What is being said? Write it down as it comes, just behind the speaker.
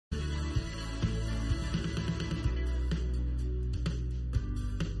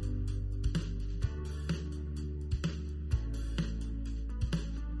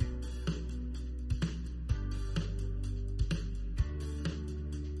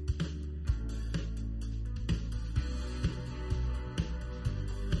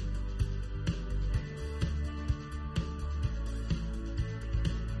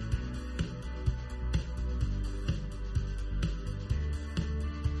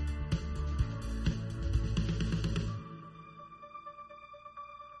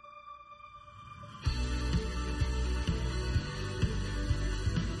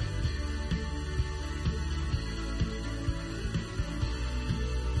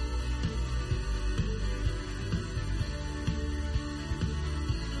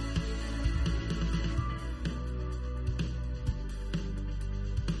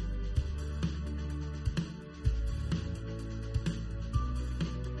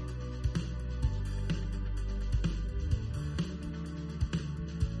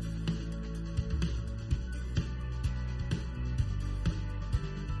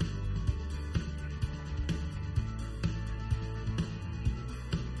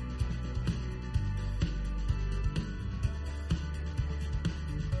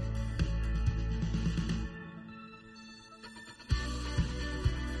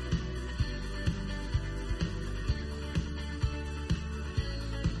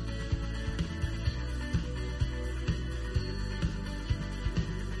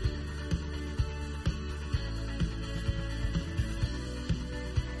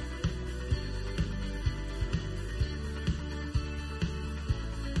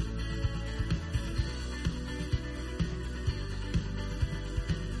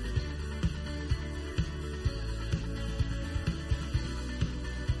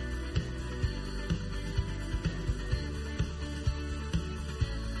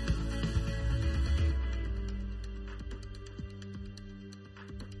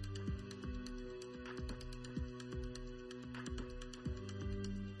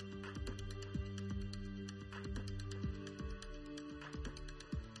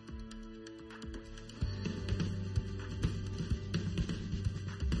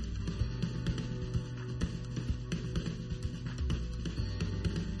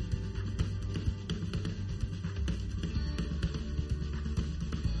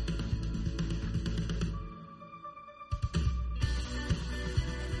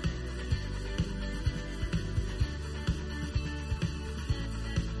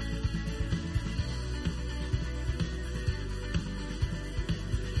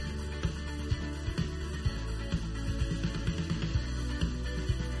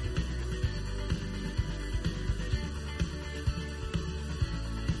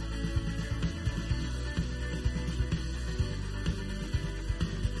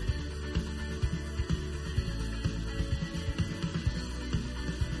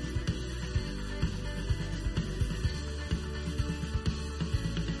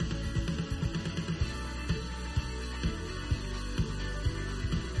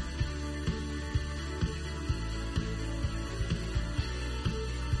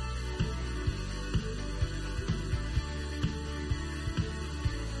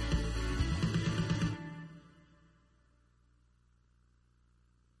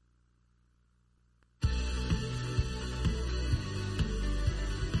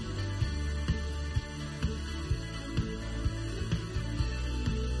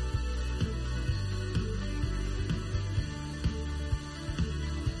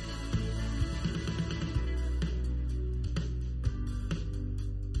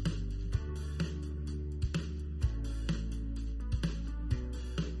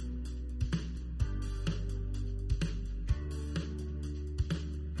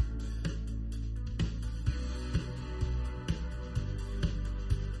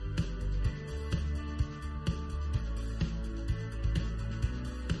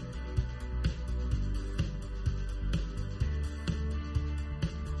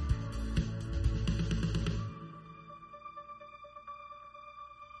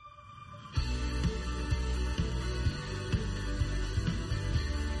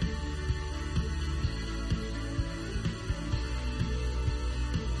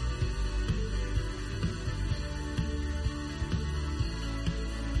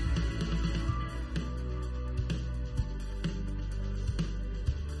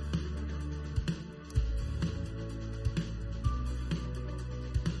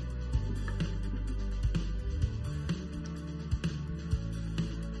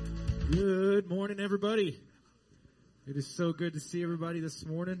Good morning, everybody. It is so good to see everybody this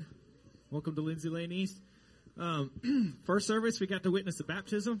morning. Welcome to Lindsay Lane East. First service, we got to witness the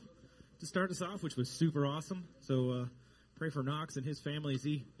baptism to start us off, which was super awesome. So pray for Knox and his family as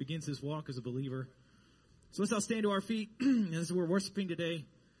he begins his walk as a believer. So let's all stand to our feet as we're worshiping today.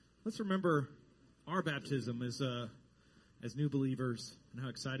 Let's remember our baptism as new believers and how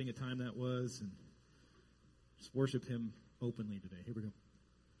exciting a time that was, and just worship him openly today. Here we go.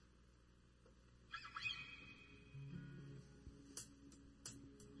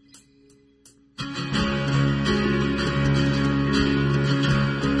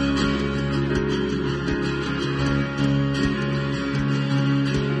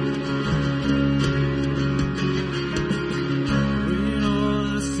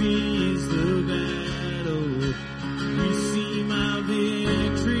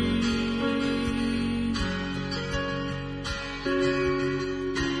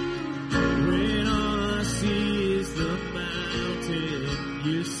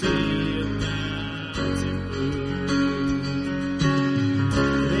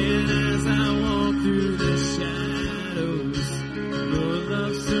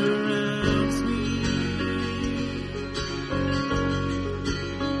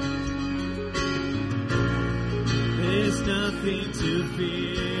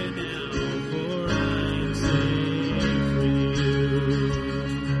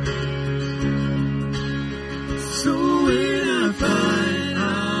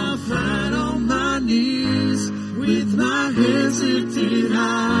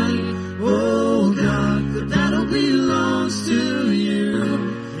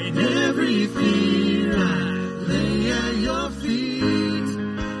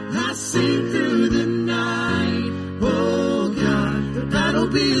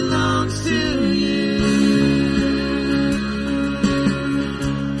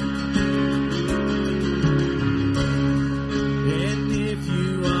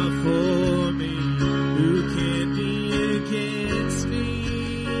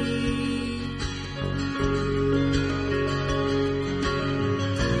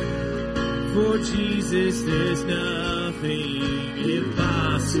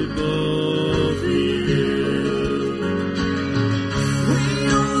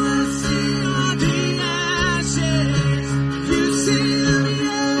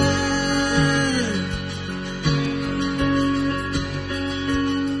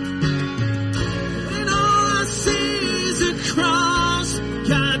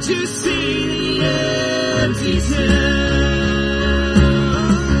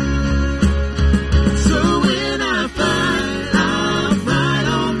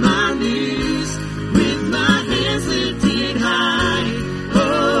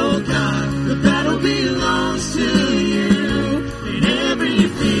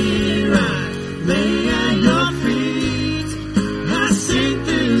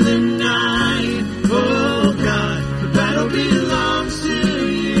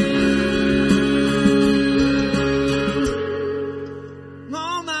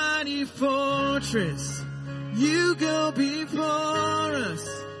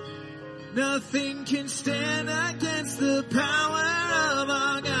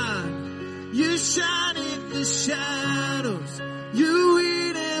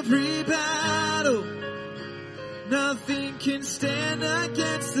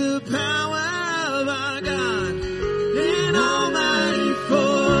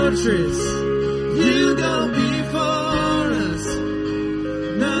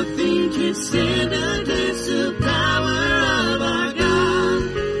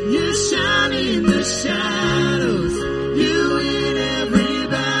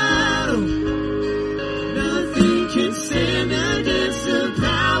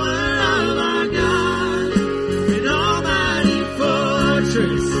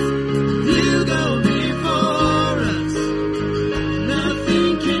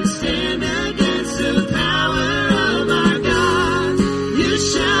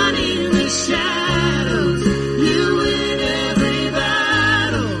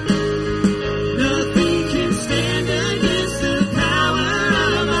 Nothing can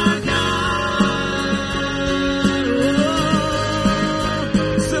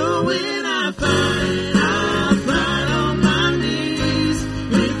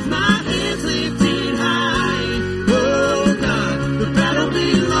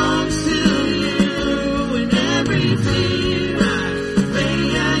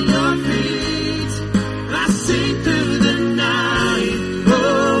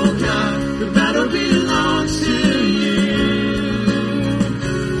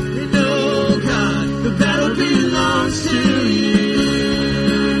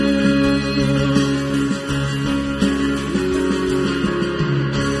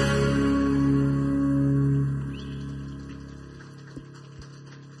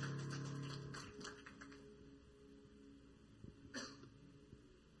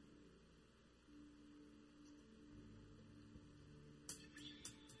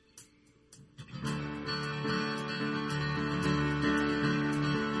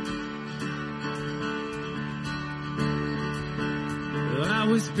I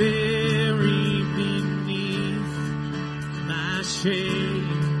was buried beneath my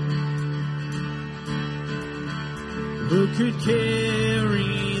shame. Who could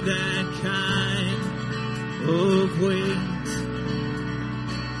carry that kind of weight?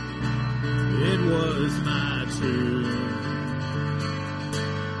 It was my tomb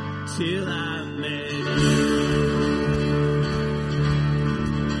till I met you.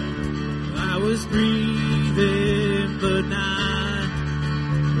 I was breathing but not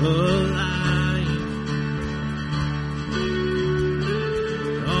alive.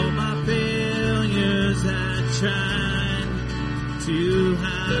 All my failures I tried to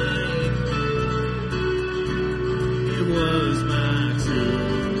hide. It was my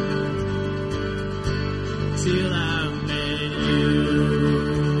tomb till I met you.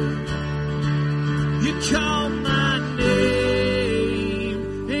 You called my name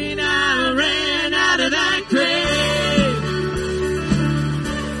and I ran out of that grave,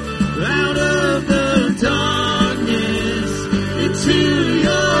 out of the darkness into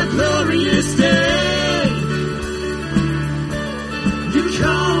your glorious day. You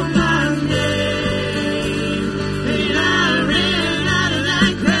called my name and I ran out of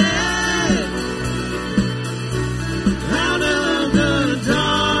that grave, out of the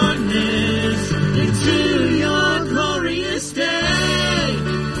darkness into your glorious day.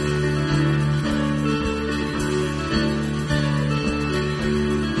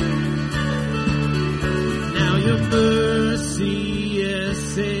 Now your mercy has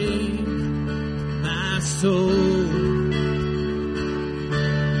saved my soul.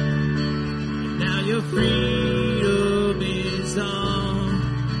 Now your freedom is all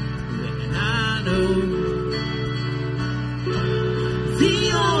that I know. The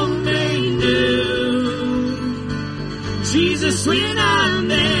old made new, Jesus, when I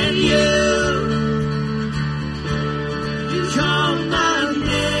met you. You called my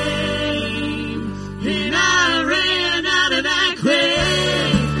name and I ran out of that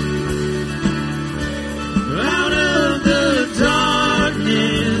grave, out of the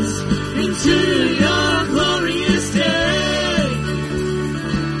darkness into your glorious day.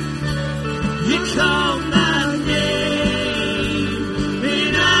 You called my name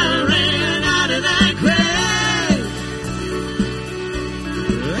and I ran out of that grave,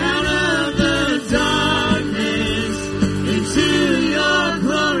 out of the darkness into your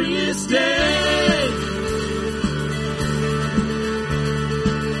glorious day.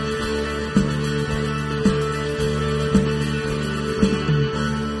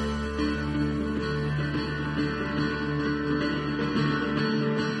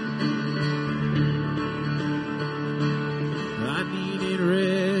 I needed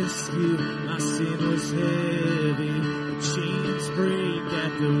rescue, my sin was heavy, chains break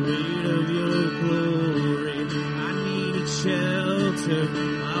at the weight of your glory. I needed shelter,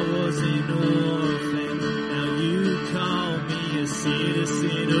 I was an orphan, now you call me a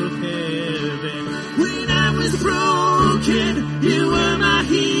citizen of heaven. When I was broken, you were my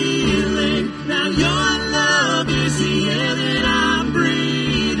healing, now your love is the air that I'm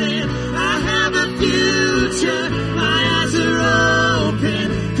breathing. I have a future, my eyes are open,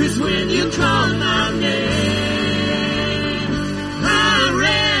 'cause when you call my name, I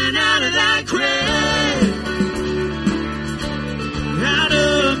ran out of that grave, out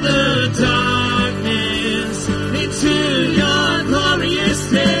of the darkness into your glorious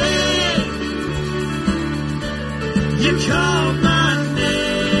day. You called my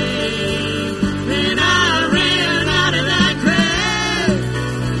name and I ran out of that grave,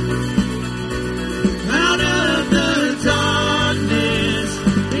 out of the darkness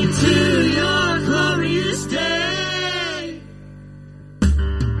into your glorious day.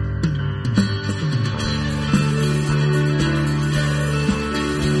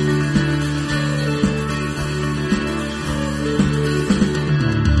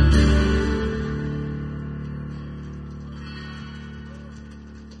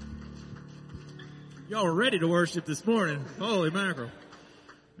 Y'all are ready to worship this morning. Holy mackerel.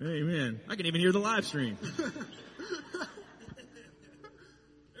 Amen. I can even hear the live stream.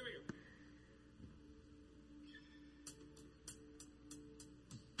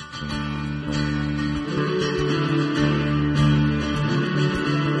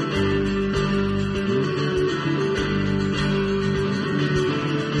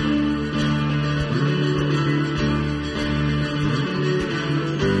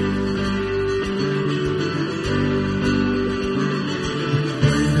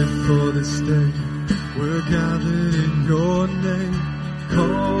 For this day, we're gathered in your name,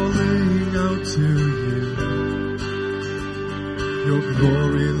 calling out to you. Your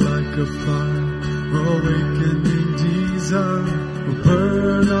glory like a fire, awakening desire. will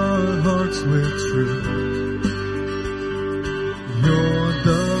burn our hearts with truth. You're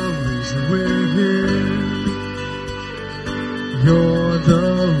the reason we're here. You're the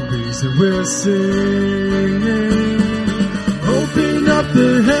reason we're singing. Open up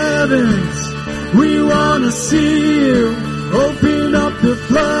the heavens, we want to see you. Open up the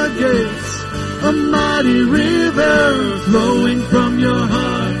floodgates, a mighty river flowing from your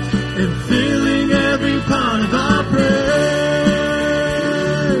heart and filling every part of our praise.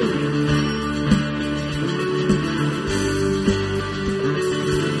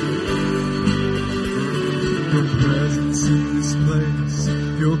 Your presence in this place,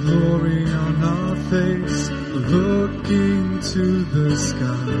 your glory on our face, looking to the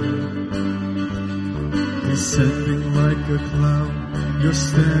sky. Descending like a cloud, you're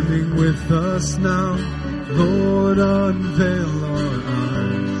standing with us now. Lord, unveil our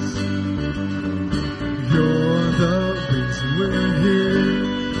eyes. You're the reason we're here.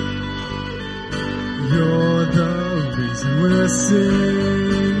 You're the reason we're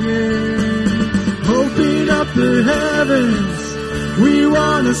singing. Open up the heavens, we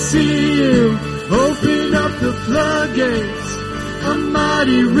want to see you. Open up the floodgates, a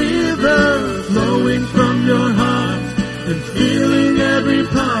mighty river flowing from your heart and filling every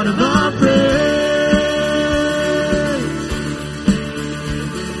part of our praise.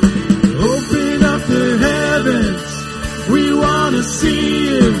 Open up the heavens, we want to see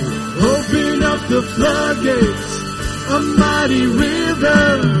you. Open up the floodgates, a mighty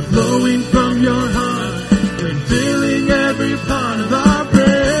river flowing from your heart and filling every part of our praise.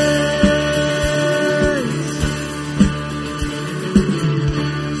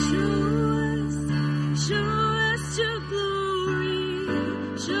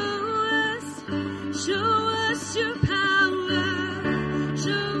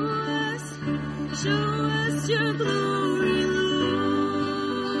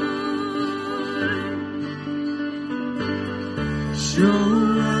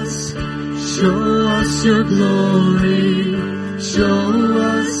 Show us your glory.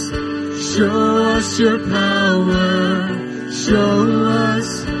 Show us your power.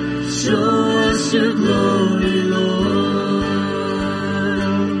 Show us your glory, Lord.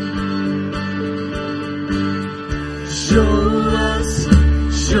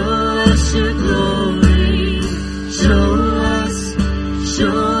 Show us your glory. Show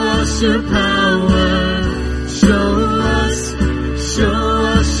us your power. Show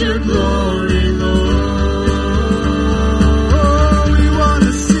us your glory, Lord. Oh, we want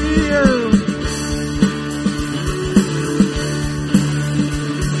to see you.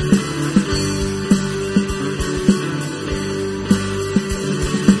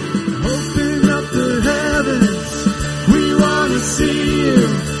 Open up the heavens, we want to see you.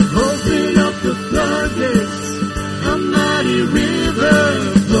 Open up the floodgates, a mighty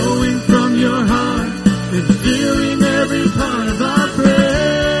river flowing from your heart and filling every part of our praise.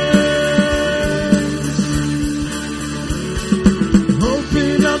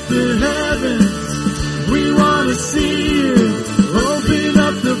 The heavens, we want to see you. Open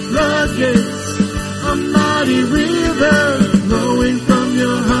up the floodgates, a mighty river flowing from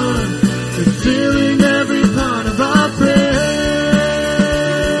your heart and filling every part of our praise.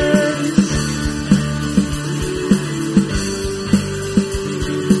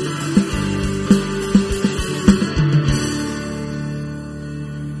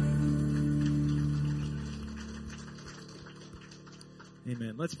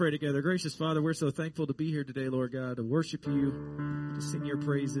 Amen. Let's pray together. Gracious Father, we're so thankful to be here today, Lord God, to worship you, to sing your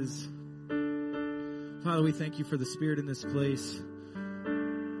praises. Father, we thank you for the Spirit in this place.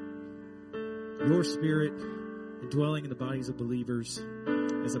 Your Spirit indwelling in the bodies of believers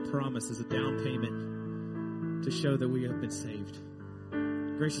as a promise, as a down payment to show that we have been saved.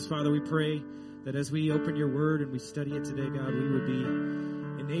 Gracious Father, we pray that as we open your word and we study it today, God, we would be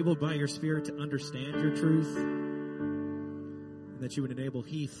enabled by your Spirit to understand your truth, that you would enable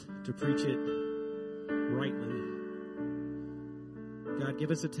Heath to preach it rightly. God, give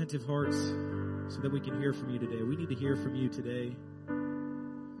us attentive hearts so that we can hear from you today. We need to hear from you today.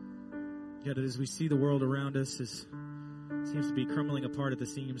 God, as we see the world around us seems to be crumbling apart at the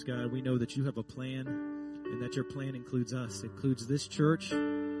seams, God, we know that you have a plan and that your plan includes us. It includes this church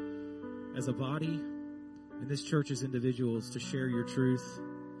as a body and this church as individuals to share your truth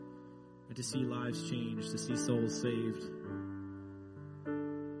and to see lives changed, to see souls saved.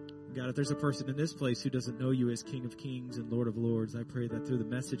 God, if there's a person in this place who doesn't know you as King of Kings and Lord of Lords, I pray that through the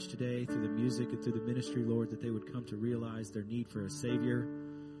message today, through the music and through the ministry, Lord, that they would come to realize their need for a Savior,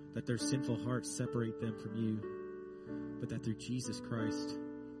 that their sinful hearts separate them from you, but that through Jesus Christ,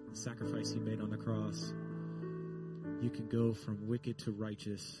 the sacrifice he made on the cross, you can go from wicked to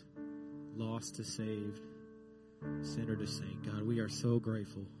righteous, lost to saved, sinner to saint. God, we are so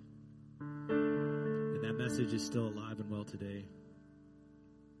grateful. And that message is still alive and well today.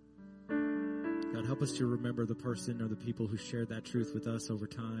 God, help us to remember the person or the people who shared that truth with us over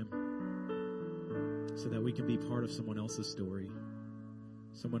time so that we can be part of someone else's story,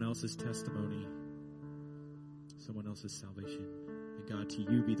 someone else's testimony, someone else's salvation. And God, to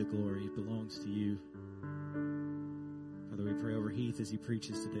you be the glory. It belongs to you. Father, we pray over Heath as he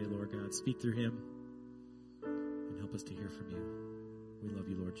preaches today, Lord God. Speak through him and help us to hear from you. We love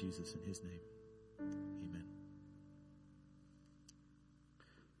you, Lord Jesus, in his name. Amen.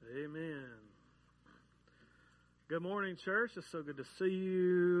 Amen. Good morning, church. It's so good to see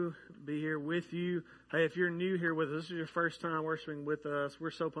you, be here with you. Hey, if you're new here with us, this is your first time worshiping with us,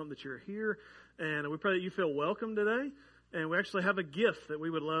 we're so pumped that you're here, and we pray that you feel welcome today. And we actually have a gift that we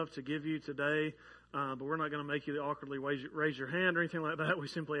would love to give you today, but we're not going to make you awkwardly raise your hand or anything like that. We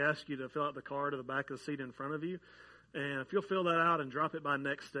simply ask you to fill out the card at the back of the seat in front of you. And if you'll fill that out and drop it by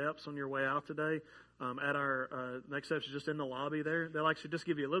Next Steps on your way out today, at our Next Steps is just in the lobby there. They'll actually just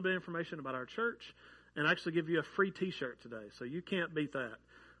give you a little bit of information about our church and actually give you a free T-shirt today. So you can't beat that.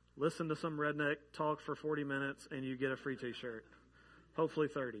 Listen to some redneck talk for 40 minutes and you get a free T-shirt. Hopefully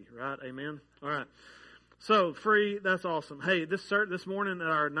 30, right? Amen? All right. So free, that's awesome. Hey, this morning at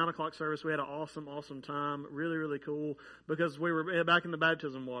our 9 o'clock service, we had an awesome time. Really, really cool because we were back in the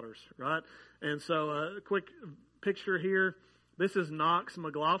baptism waters, right? And so a quick picture here. This is Knox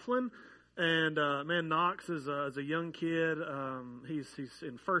McLaughlin. And man, Knox is a young kid. He's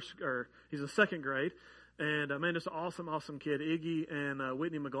in second grade, and man, just an awesome kid. Iggy and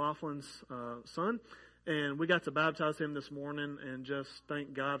Whitney McLaughlin's son, and we got to baptize him this morning, and just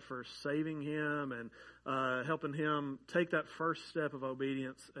thank God for saving him and helping him take that first step of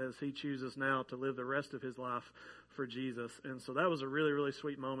obedience as he chooses now to live the rest of his life for Jesus. And so that was a really, really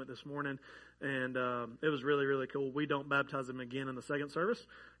sweet moment this morning, and it was really, really cool. We don't baptize him again in the second service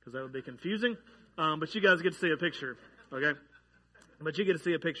because that would be confusing, but you guys get to see a picture, okay? But you get to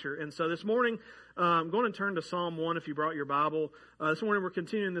see a picture. And so this morning, I'm going to turn to Psalm 1 if you brought your Bible. This morning we're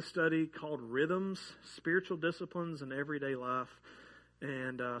continuing this study called Rhythms, Spiritual Disciplines in Everyday Life.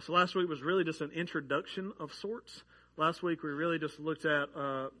 And so last week was really just an introduction of sorts. Last week we really just looked at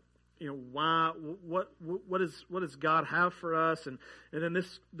what does God have for us, and then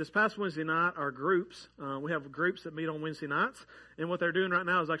this past Wednesday night, our groups, we have groups that meet on Wednesday nights, and what they're doing right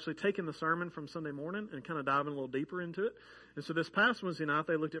now is actually taking the sermon from Sunday morning and kind of diving a little deeper into it. And so this past Wednesday night,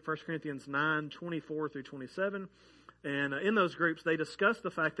 they looked at 1 Corinthians 9:24 through 27, and in those groups, they discussed the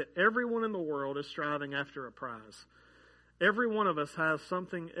fact that everyone in the world is striving after a prize. Every one of us has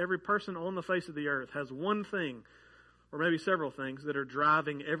something. Every person on the face of the earth has one thing, or maybe several things, that are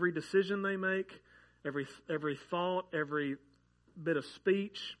driving every decision they make, every thought, every bit of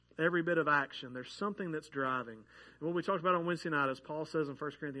speech, every bit of action. There's something that's driving. And what we talked about on Wednesday night, as Paul says in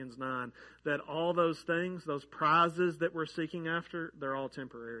 1 Corinthians 9, that all those things, those prizes that we're seeking after, they're all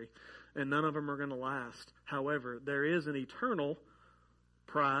temporary. And none of them are going to last. However, there is an eternal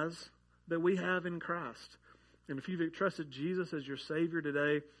prize that we have in Christ. And if you've trusted Jesus as your Savior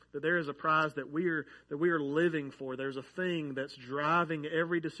today, that there is a prize that we are living for. There's a thing that's driving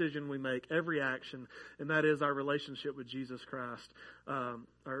every decision we make, every action, and that is our relationship with Jesus Christ, our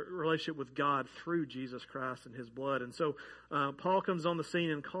relationship with God through Jesus Christ and His blood. And so Paul comes on the scene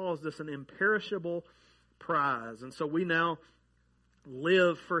and calls this an imperishable prize. And so we now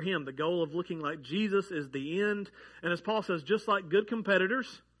live for Him. The goal of looking like Jesus is the end. And as Paul says, just like good competitors,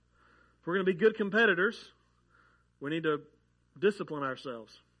 if we're going to be good competitors, we need to discipline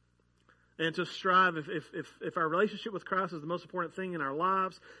ourselves and to strive. If our relationship with Christ is the most important thing in our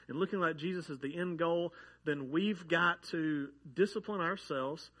lives and looking like Jesus is the end goal, then we've got to discipline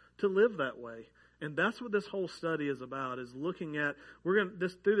ourselves to live that way. And that's what this whole study is about, is looking at,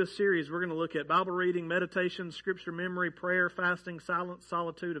 through this series, we're going to look at Bible reading, meditation, scripture memory, prayer, fasting, silence,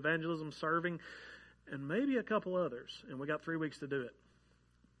 solitude, evangelism, serving, and maybe a couple others. And we got 3 weeks to do it.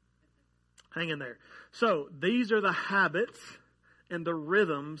 Hang in there. So these are the habits and the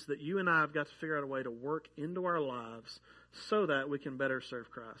rhythms that you and I have got to figure out a way to work into our lives so that we can better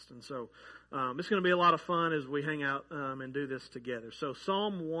serve Christ. And so it's going to be a lot of fun as we hang out and do this together. So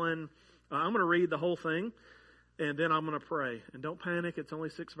Psalm 1, I'm going to read the whole thing, and then I'm going to pray. And don't panic. It's only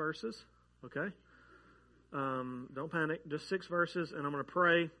 6 verses, okay? Don't panic. Just 6 verses, and I'm going to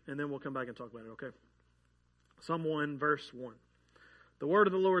pray, and then we'll come back and talk about it, okay? Psalm 1, verse 1. The word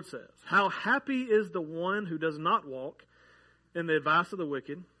of the Lord says, "How happy is the one who does not walk in the advice of the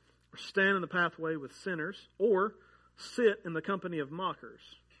wicked, or stand in the pathway with sinners, or sit in the company of mockers.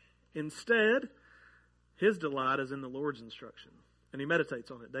 Instead, His delight is in the Lord's instruction, and he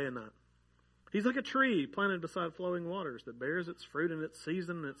meditates on it day and night. He's like a tree planted beside flowing waters that bears its fruit in its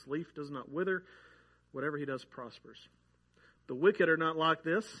season, and its leaf does not wither. Whatever he does prospers. The wicked are not like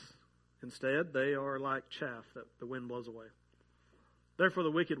this. Instead, they are like chaff that the wind blows away. Therefore,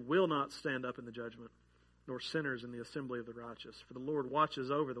 the wicked will not stand up in the judgment, nor sinners in the assembly of the righteous. For the Lord watches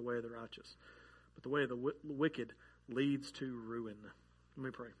over the way of the righteous, but the way of the wicked leads to ruin. Let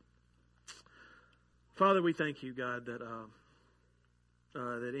me pray. Father, we thank you, God, that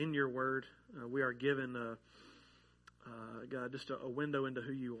that in your word we are given, God, just a window into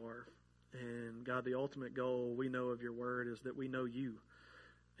who you are. And God, the ultimate goal we know of your word is that we know you.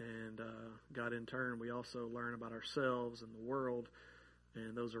 And God, in turn, we also learn about ourselves and the world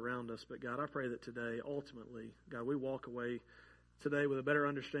and those around us. But God, I pray that today, ultimately, God, we walk away today with a better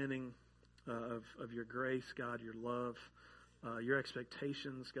understanding of your grace, God, your love, your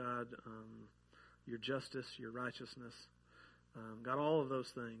expectations, God, your justice, your righteousness. God, all of those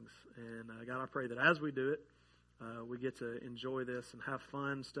things. And God, I pray that as we do it, we get to enjoy this and have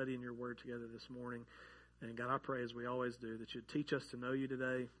fun studying your word together this morning. And God, I pray, as we always do, that you'd teach us to know you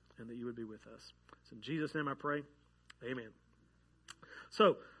today and that you would be with us. So in Jesus' name I pray. Amen.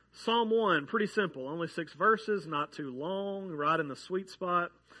 So, Psalm 1, pretty simple. Only 6 verses, not too long, right in the sweet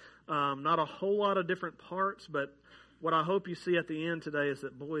spot. Not a whole lot of different parts, but what I hope you see at the end today is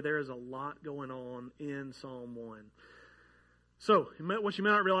that, boy, there is a lot going on in Psalm 1. So, what you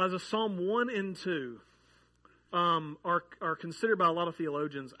may not realize is Psalm 1 and 2 are considered by a lot of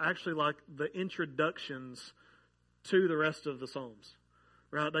theologians actually like the introductions to the rest of the Psalms.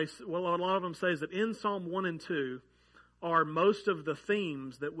 Right? What a lot of them say is that in Psalm 1 and 2 are most of the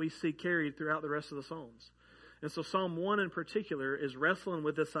themes that we see carried throughout the rest of the Psalms. And so Psalm 1 in particular is wrestling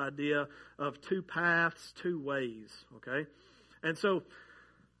with this idea of two paths, two ways. Okay? And so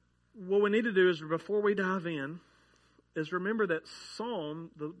what we need to do is, before we dive in, is remember that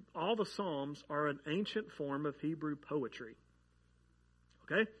all the Psalms are an ancient form of Hebrew poetry.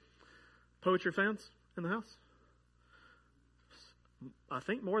 Okay? Poetry fans in the house? I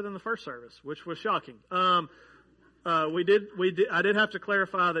think more than the first service, which was shocking. I did have to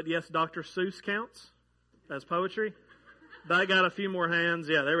clarify that, yes, Dr. Seuss counts as poetry. That got a few more hands.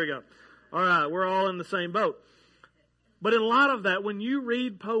 Yeah, there we go. All right, we're all in the same boat. But in a lot of that, when you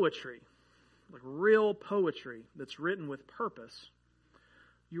read poetry, like real poetry that's written with purpose,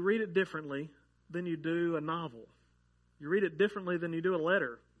 you read it differently than you do a novel. You read it differently than you do a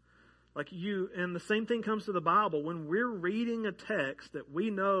letter. And the same thing comes to the Bible. When we're reading a text that we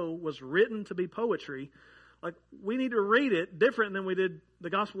know was written to be poetry, we need to read it different than we did the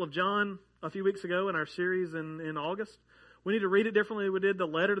Gospel of John a few weeks ago in our series in August. We need to read it differently than we did the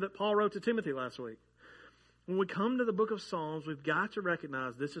letter that Paul wrote to Timothy last week. When we come to the book of Psalms, we've got to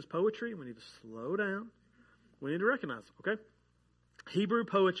recognize this is poetry. We need to slow down. We need to recognize it, okay? Hebrew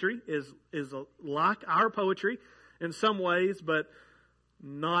poetry is like our poetry in some ways, but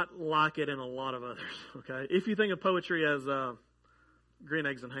not like it in a lot of others, okay? If you think of poetry as green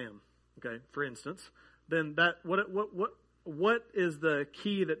eggs and ham, okay, for instance, then what is the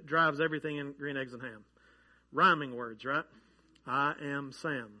key that drives everything in green eggs and ham? Rhyming words, right? I am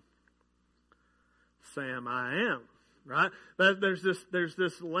Sam. Sam, I am. Right? There's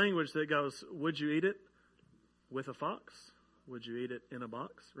this language that goes, would you eat it with a fox? Would you eat it in a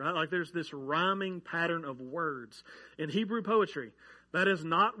box? Right? There's this rhyming pattern of words. In Hebrew poetry, that is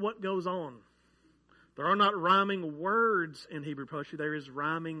not what goes on. There are not rhyming words in Hebrew poetry. There is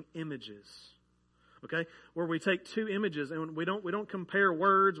rhyming images. Okay? Where we take two images and we don't compare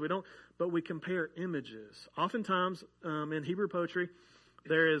words, but we compare images. Oftentimes, in Hebrew poetry,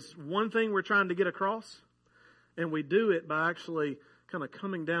 there is one thing we're trying to get across, and we do it by actually kind of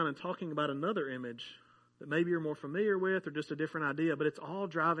coming down and talking about another image that maybe you're more familiar with or just a different idea, but it's all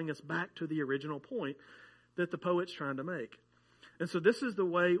driving us back to the original point that the poet's trying to make. And so this is the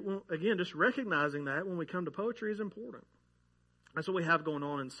way, again, just recognizing that when we come to poetry is important. That's what we have going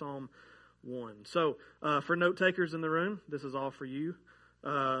on in Psalm 1. So for note takers in the room, this is all for you.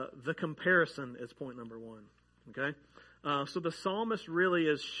 The comparison is point number 1. Okay? So the psalmist really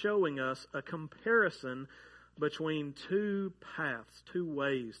is showing us a comparison between two paths, two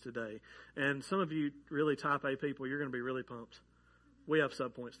ways today. And some of you really type A people, you're going to be really pumped. We have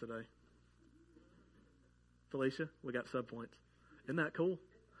subpoints today. Felicia, we got subpoints. Isn't that cool?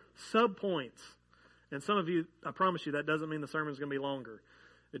 Subpoints. And some of you, I promise you, that doesn't mean the sermon's going to be longer.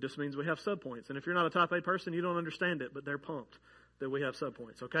 It just means we have subpoints. And if you're not a type A person, you don't understand it, but they're pumped that we have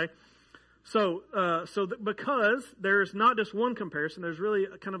subpoints, okay? Because there's not just one comparison, there's really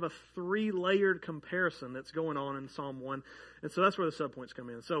kind of a 3-layered comparison that's going on in Psalm 1. And so that's where the subpoints come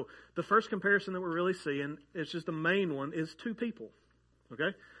in. So the first comparison that we're really seeing, it's just the main one, is two people.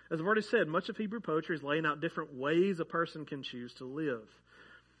 Okay? As I've already said, much of Hebrew poetry is laying out different ways a person can choose to live.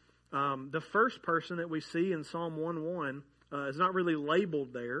 The first person that we see in Psalm 1:1 is not really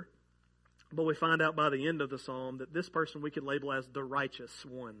labeled there, but we find out by the end of the psalm that this person we could label as the righteous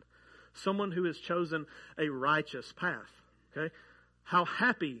one. Someone who has chosen a righteous path. Okay? How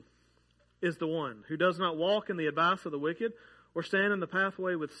happy is the one who does not walk in the advice of the wicked, or stand in the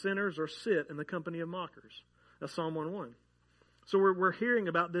pathway with sinners, or sit in the company of mockers. That's Psalm 1:1. So we're hearing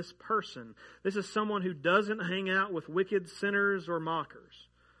about this person. This is someone who doesn't hang out with wicked sinners or mockers.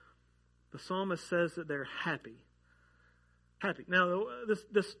 The psalmist says that they're happy. Happy. Now,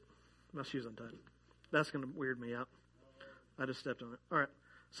 my shoe's untied. That's going to weird me out. I just stepped on it. All right.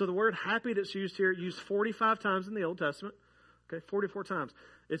 So the word happy that's used here, used 45 times in the Old Testament. Okay, 44 times.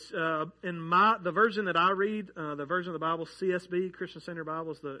 It's in the version that I read, the version of the Bible, CSB, Christian Standard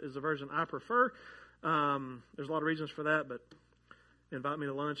Bible, is the version I prefer. There's a lot of reasons for that, but invite me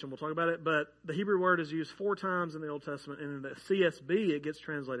to lunch and we'll talk about it. But the Hebrew word is used 4 times in the Old Testament, and in the CSB it gets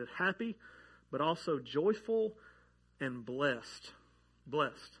translated happy, but also joyful and blessed.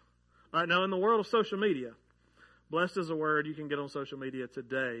 Blessed. All right, now in the world of social media, blessed is a word you can get on social media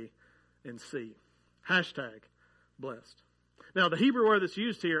today and see. Hashtag blessed. Now, the Hebrew word that's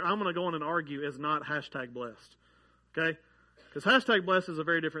used here, I'm going to go on and argue, is not hashtag blessed. Okay? Because hashtag blessed is a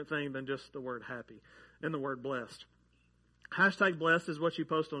very different thing than just the word happy and the word blessed. Hashtag blessed is what you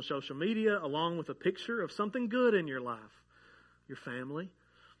post on social media along with a picture of something good in your life. Your family,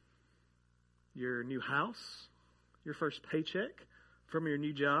 your new house, your first paycheck from your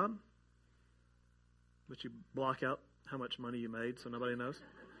new job. But you block out how much money you made so nobody knows.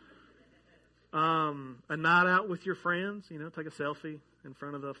 A night out with your friends, take a selfie in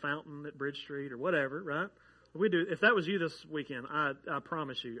front of the fountain at Bridge Street or whatever, right? We do. If that was you this weekend, I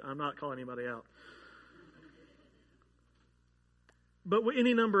promise you, I'm not calling anybody out. But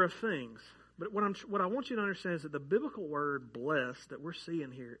any number of things. But what I want you to understand is that the biblical word blessed that we're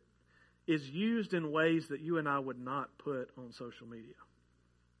seeing here is used in ways that you and I would not put on social media.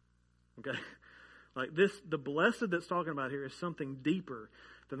 Okay? Like this, the blessed that's talking about here is something deeper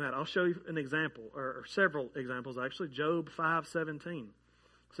than that. I'll show you an example, or several examples actually. Job 5:17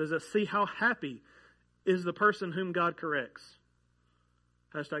 says that, see how happy is the person whom God corrects.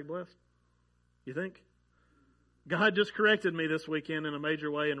 Hashtag blessed. You think? God just corrected me this weekend in a major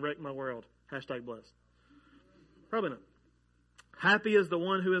way and wrecked my world. Hashtag blessed. Probably not. Happy is the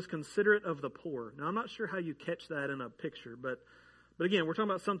one who is considerate of the poor. Now, I'm not sure how you catch that in a picture, but again, we're talking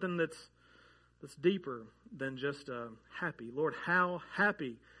about something that's deeper than just happy. Lord, how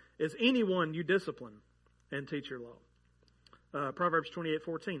happy is anyone you discipline and teach your law. Proverbs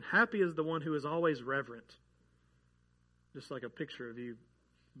 28:14. Happy is the one who is always reverent. Just like a picture of you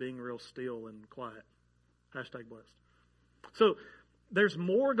being real still and quiet. Hashtag blessed. So there's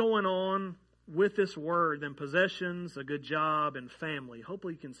more going on with this word than possessions, a good job, and family.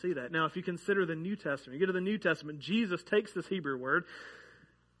 Hopefully you can see that. Now, if you consider the New Testament, you get to the New Testament, Jesus takes this Hebrew word,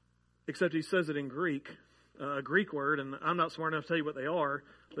 except he says it in Greek, a Greek word, and I'm not smart enough to tell you what they are.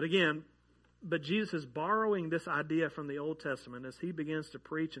 But Jesus is borrowing this idea from the Old Testament as he begins to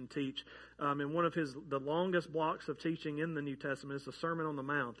preach and teach. And one of the longest blocks of teaching in the New Testament is the Sermon on the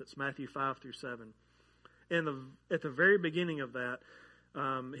Mount. That's Matthew 5-7. And at the very beginning of that,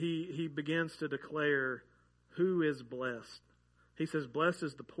 he begins to declare who is blessed. He says, blessed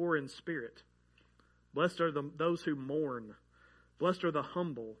is the poor in spirit. Blessed are those who mourn. Blessed are the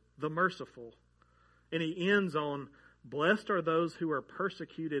humble, the merciful. And he ends on, blessed are those who are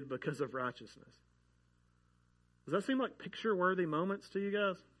persecuted because of righteousness. Does that seem like picture-worthy moments to you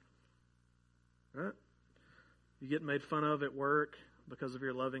guys? Right? You get made fun of at work because of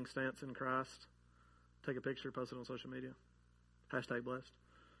your loving stance in Christ. Take a picture, post it on social media. Hashtag blessed.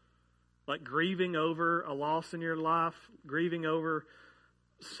 Like grieving over a loss in your life, grieving over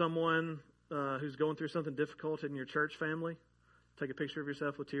someone who's going through something difficult in your church family. Take a picture of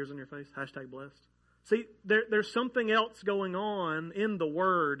yourself with tears on your face. Hashtag blessed. See, there's something else going on in the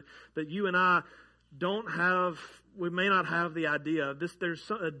Word that you and I don't have, we may not have the idea of.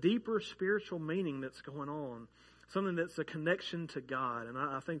 There's a deeper spiritual meaning that's going on. Something that's a connection to God. And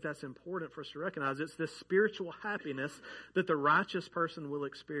I think that's important for us to recognize. It's this spiritual happiness that the righteous person will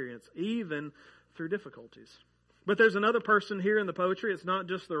experience, even through difficulties. But there's another person here in the poetry. It's not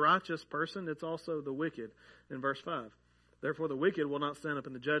just the righteous person. It's also the wicked in verse 5. Therefore the wicked will not stand up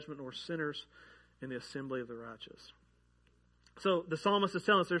in the judgment, nor sinners in the assembly of the righteous. So the psalmist is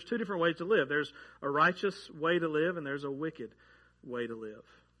telling us there's two different ways to live. There's a righteous way to live and there's a wicked way to live.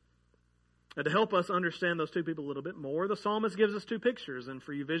 And to help us understand those two people a little bit more, the psalmist gives us two pictures. And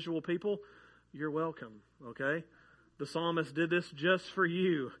for you visual people, you're welcome, okay? The psalmist did this just for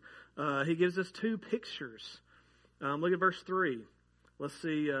you. He gives us two pictures. Look at verse 3. Let's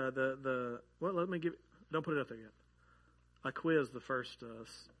see let me give, don't put it up there yet. I quizzed the first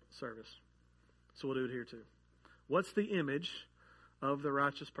service. So we'll do it here too. What's the image of the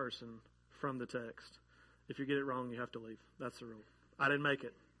righteous person from the text? If you get it wrong, you have to leave. That's the rule. I didn't make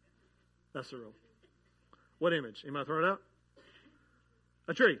it. That's the rule. What image? Anybody throw it out?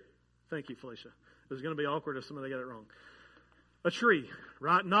 A tree. Thank you, Felicia. It was going to be awkward if somebody got it wrong. A tree,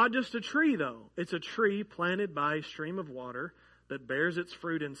 right? Not just a tree, though. It's a tree planted by a stream of water that bears its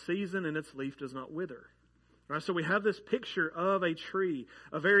fruit in season and its leaf does not wither. All right, so we have this picture of a tree,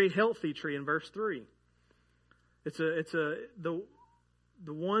 a very healthy tree in verse 3. The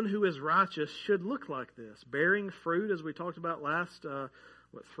one who is righteous should look like this, bearing fruit, as we talked about last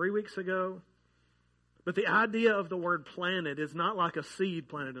 3 weeks ago. But the idea of the word planted is not like a seed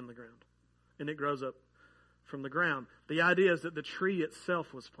planted in the ground and it grows up from the ground. The idea is that the tree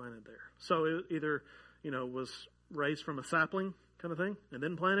itself was planted there. So it either, was raised from a sapling kind of thing and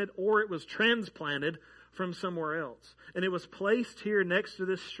then planted, or it was transplanted from somewhere else. And it was placed here next to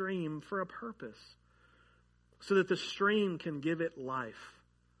this stream for a purpose, so that the stream can give it life.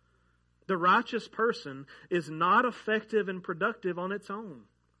 The righteous person is not effective and productive on its own.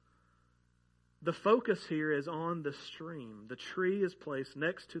 The focus here is on the stream. The tree is placed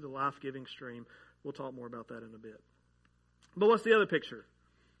next to the life-giving stream. We'll talk more about that in a bit. But what's the other picture?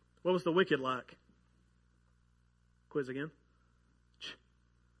 What was the wicked like? Quiz again.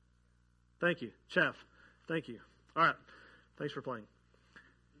 Thank you. Chaff. Thank you. All right. Thanks for playing.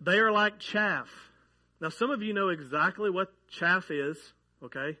 They are like chaff. Now, some of you know exactly what chaff is,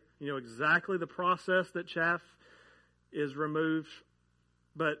 okay? You know exactly the process that chaff is removed.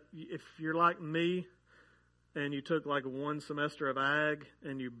 But if you're like me and you took like one semester of ag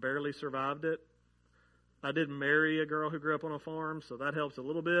and you barely survived it, I did marry a girl who grew up on a farm, so that helps a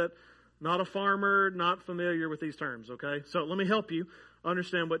little bit. Not a farmer, not familiar with these terms, okay? So let me help you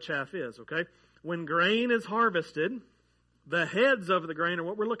understand what chaff is, okay? When grain is harvested, the heads of the grain are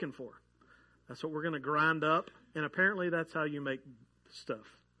what we're looking for. That's what we're going to grind up, and apparently that's how you make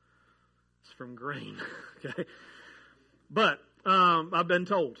stuff. It's from grain, okay? But I've been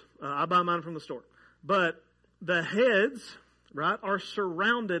told. I buy mine from the store. But the heads, right, are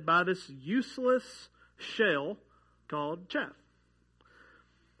surrounded by this useless shell called chaff.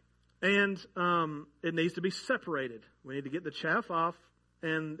 And it needs to be separated. We need to get the chaff off.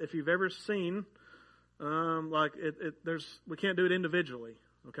 And if you've ever seen, we can't do it individually.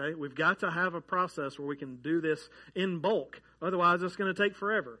 Okay, we've got to have a process where we can do this in bulk. Otherwise, it's going to take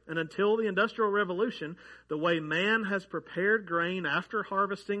forever. And until the Industrial Revolution, the way man has prepared grain after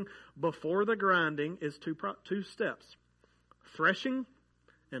harvesting before the grinding is two steps: threshing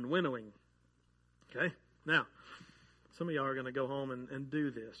and winnowing. Okay, now some of y'all are going to go home and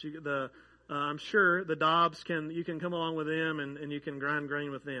do this. I'm sure the Dobbs you can come along with them and you can grind grain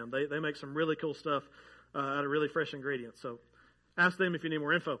with them. They make some really cool stuff out of really fresh ingredients. So ask them if you need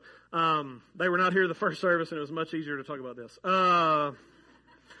more info. They were not here the first service, and it was much easier to talk about this.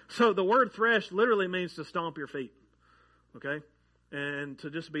 So the word thresh literally means to stomp your feet, okay, and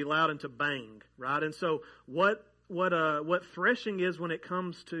to just be loud and to bang, right? And so what threshing is when it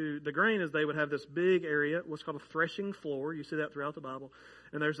comes to the grain is they would have this big area, what's called a threshing floor. You see that throughout the Bible.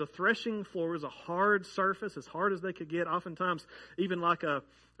 And there's a threshing floor, is a hard surface, as hard as they could get, oftentimes even like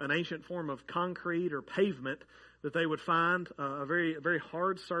an ancient form of concrete or pavement that they would find, a very, very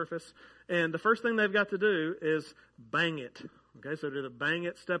hard surface. And the first thing they've got to do is bang it. Okay, so to bang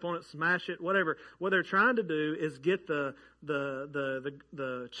it, step on it, smash it, whatever. What they're trying to do is get the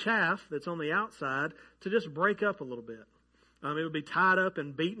chaff that's on the outside to just break up a little bit. It would be tied up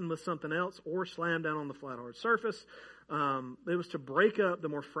and beaten with something else or slammed down on the flat, hard surface. It was to break up the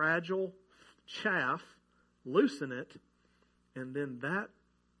more fragile chaff, loosen it, and then that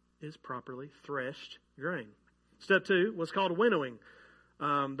is properly threshed grain. Step 2 was called winnowing.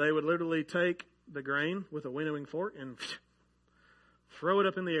 They would literally take the grain with a winnowing fork and throw it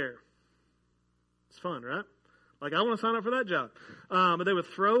up in the air. It's fun, right? Like, I want to sign up for that job. But they would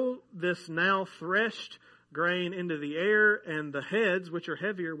throw this now threshed grain into the air, and the heads, which are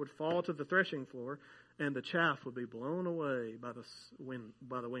heavier, would fall to the threshing floor, and the chaff would be blown away by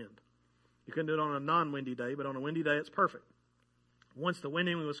the wind. You couldn't do it on a non-windy day, but on a windy day, it's perfect. Once the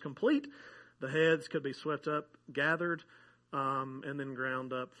winnowing was complete, the heads could be swept up, gathered, and then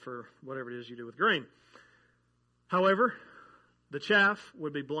ground up for whatever it is you do with grain. However, The chaff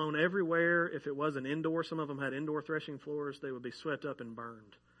would be blown everywhere. If it was an indoor, some of them had indoor threshing floors, they would be swept up and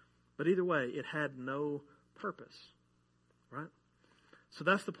burned. But either way, it had no purpose, right? So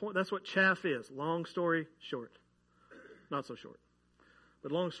that's the point. That's what chaff is. Long story short. Not so short,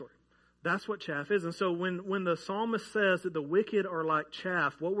 but long story. That's what chaff is. And so when the psalmist says that the wicked are like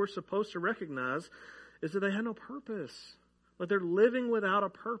chaff, what we're supposed to recognize is that they have no purpose. Like they're living without a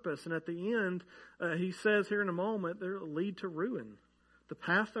purpose. And at the end, he says here in a moment, they'll lead to ruin. The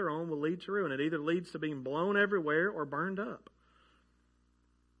path they're on will lead to ruin. It either leads to being blown everywhere or burned up.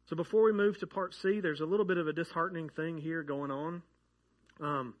 So before we move to part C, there's a little bit of a disheartening thing here going on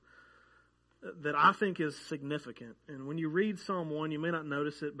that I think is significant. And when you read Psalm 1, you may not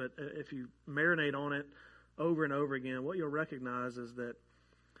notice it, but if you marinate on it over and over again, what you'll recognize is that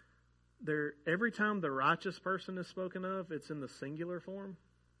every time the righteous person is spoken of, it's in the singular form.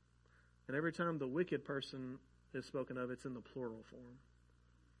 And every time the wicked person is spoken of, it's in the plural form.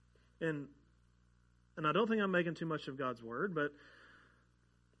 And I don't think I'm making too much of God's word, but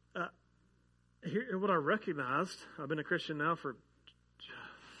here, what I recognized, I've been a Christian now for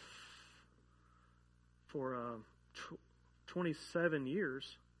 27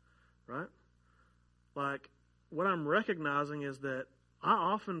 years, right? Like, what I'm recognizing is that I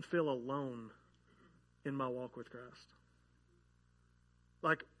often feel alone in my walk with Christ.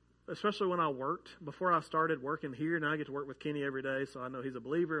 Like, especially when I worked, before I started working here, and I get to work with Kenny every day, so I know he's a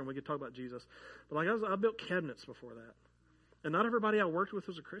believer, and we get to talk about Jesus. But like, I built cabinets before that. And not everybody I worked with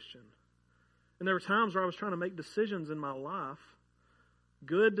was a Christian. And there were times where I was trying to make decisions in my life,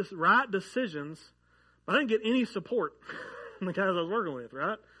 right decisions, but I didn't get any support from the guys I was working with,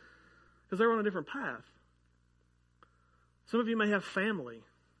 right? Because they were on a different path. Some of you may have family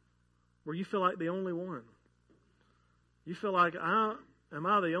where you feel like the only one. You feel like, am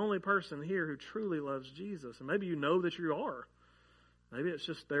I the only person here who truly loves Jesus? And maybe you know that you are. Maybe it's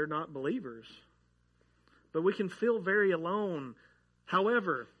just they're not believers. But we can feel very alone.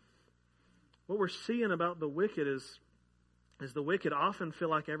 However, what we're seeing about the wicked is the wicked often feel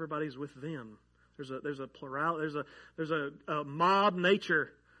like everybody's with them. There's a plurality. There's a mob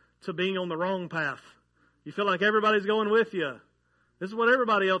nature to being on the wrong path. You feel like everybody's going with you. This is what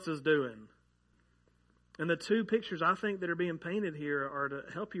everybody else is doing. And the two pictures I think that are being painted here are to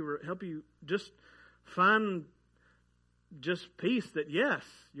help you just find just peace that, yes,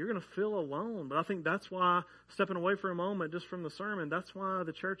 you're going to feel alone. But I think that's why, stepping away for a moment just from the sermon, that's why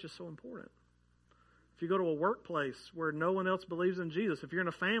the church is so important. If you go to a workplace where no one else believes in Jesus, if you're in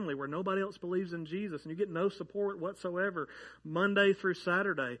a family where nobody else believes in Jesus and you get no support whatsoever, Monday through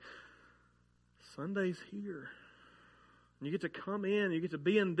Saturday, Sunday's here. And you get to come in, you get to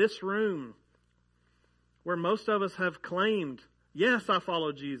be in this room where most of us have claimed, yes, I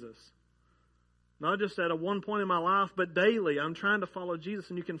follow Jesus. Not just at a one point in my life, but daily. I'm trying to follow Jesus,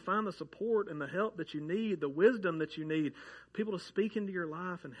 and you can find the support and the help that you need, the wisdom that you need, people to speak into your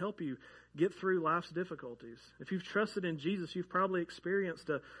life and help you get through life's difficulties. If you've trusted in Jesus, you've probably experienced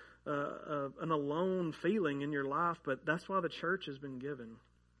an alone feeling in your life, but that's why the church has been given.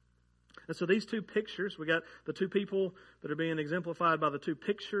 And so these two pictures, we got the two people that are being exemplified by the two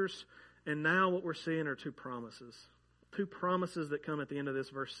pictures, and now what we're seeing are two promises. Two promises that come at the end of this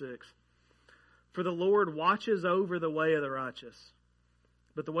verse 6. For the Lord watches over the way of the righteous,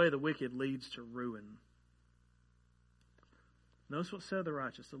 but the way of the wicked leads to ruin. Notice what said of the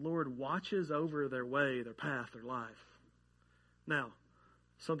righteous. The Lord watches over their way, their path, their life. Now,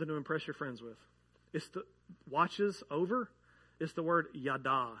 something to impress your friends with. It's the watches over. It's the word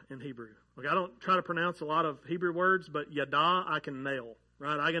yada in Hebrew. Okay, I don't try to pronounce a lot of Hebrew words, but yada I can nail.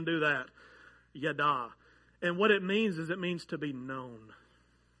 Right, I can do that. Yada. And what it means is it means to be known.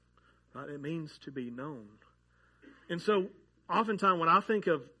 Right? It means to be known. And so, oftentimes when I think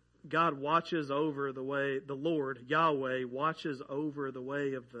of God watches over the way, the Lord, Yahweh, watches over the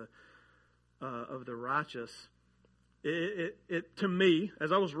way of the righteous, it to me,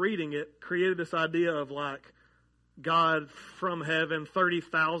 as I was reading it, created this idea of like God from heaven,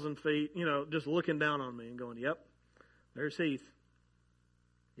 30,000 feet, just looking down on me and going, yep, there's Heath.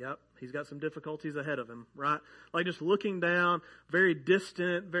 Yep, he's got some difficulties ahead of him, right? Like just looking down, very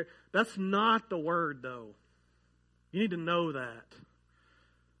distant. That's not the word, though. You need to know that.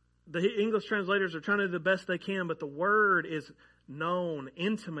 The English translators are trying to do the best they can, but the word is known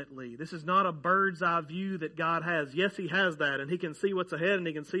intimately. This is not a bird's eye view that God has. Yes, He has that, and He can see what's ahead and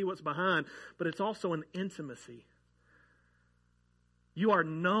He can see what's behind, but it's also an intimacy. You are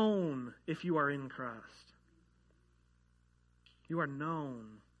known if you are in Christ. You are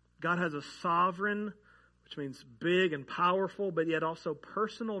known. God has a sovereign, which means big and powerful, but yet also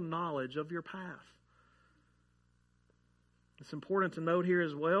personal knowledge of your path. It's important to note here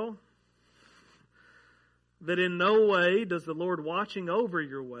as well that in no way does the Lord watching over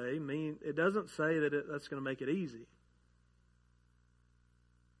your way mean, it doesn't say that that's going to make it easy.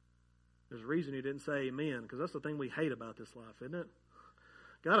 There's a reason you didn't say amen, because that's the thing we hate about this life, isn't it?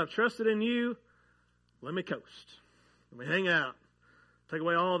 God, I've trusted in you. Let me coast. Let me hang out. Take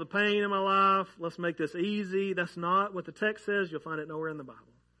away all the pain in my life. Let's make this easy. That's not what the text says. You'll find it nowhere in the Bible.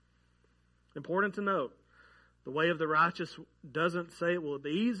 Important to note, the way of the righteous doesn't say it will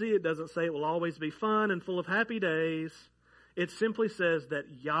be easy. It doesn't say it will always be fun and full of happy days. It simply says that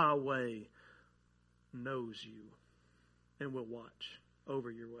Yahweh knows you and will watch over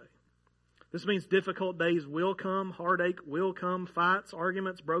your way. This means difficult days will come, heartache will come, fights,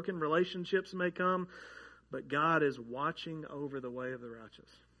 arguments, broken relationships may come, but God is watching over the way of the righteous.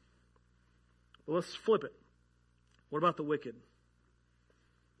 Well, let's flip it. What about the wicked?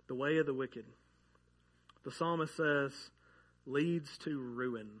 The way of the wicked. The psalmist says, leads to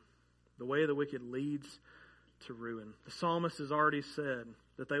ruin. The way of the wicked leads to ruin. The psalmist has already said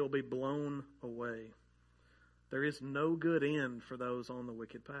that they will be blown away. There is no good end for those on the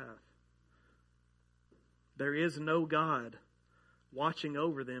wicked path. There is no God watching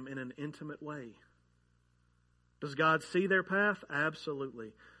over them in an intimate way. Does God see their path?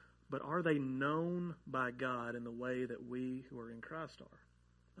 Absolutely. But are they known by God in the way that we who are in Christ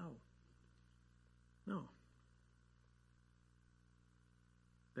are? No.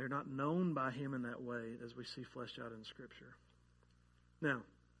 They're not known by Him in that way as we see fleshed out in Scripture. Now,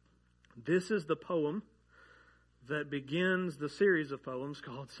 this is the poem that begins the series of poems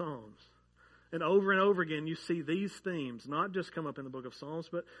called Psalms. And over again, you see these themes, not just come up in the book of Psalms,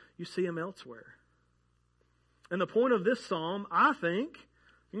 but you see them elsewhere. And the point of this psalm, I think,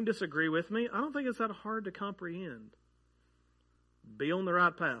 you can disagree with me, I don't think it's that hard to comprehend. Be on the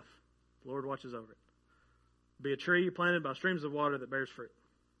right path. The Lord watches over it. Be a tree planted by streams of water that bears fruit.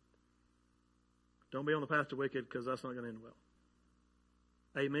 Don't be on the path to wicked, because that's not going to end well.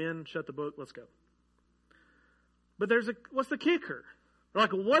 Amen. Shut the book. Let's go. But what's the kicker?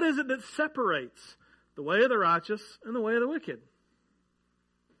 Like, what is it that separates the way of the righteous and the way of the wicked?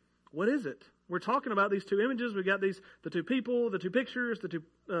 What is it? We're talking about these two images. We've got the two people, the two pictures, the two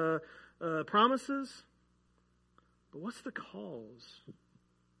promises. But what's the cause?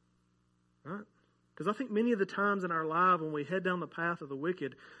 Right? Because I think many of the times in our life when we head down the path of the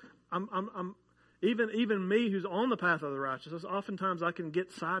wicked, even me who's on the path of the righteous, oftentimes I can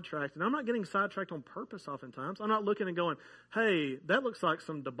get sidetracked. And I'm not getting sidetracked on purpose oftentimes. I'm not looking and going, hey, that looks like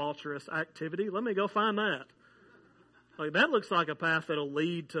some debaucherous activity. Let me go find that. Like, that looks like a path that'll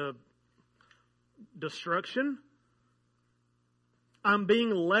lead to destruction. I'm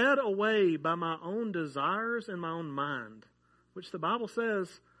being led away by my own desires and my own mind, which the Bible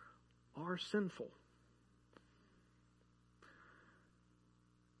says are sinful.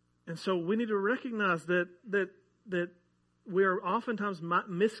 And so we need to recognize that we are oftentimes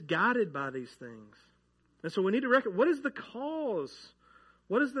misguided by these things. And so we need to recognize, what is the cause?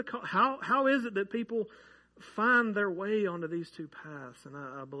 What is the how is it that people find their way onto these two paths? And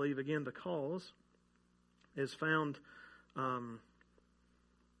I believe, again, the cause is found, and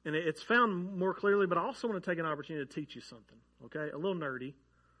it's found more clearly, but I also want to take an opportunity to teach you something, okay? A little nerdy.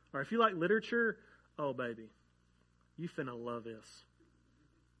 Or if you like literature, oh, baby, you finna love this.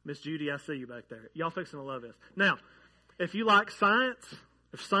 Miss Judy, I see you back there. Y'all fixing to love this. Now, if you like science,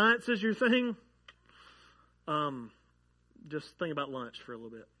 if science is your thing, just think about lunch for a little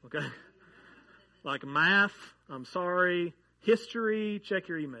bit, okay? Like math, I'm sorry. History, check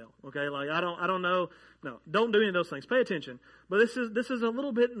your email, okay? Like, I don't know. No, don't do any of those things. Pay attention. But this is a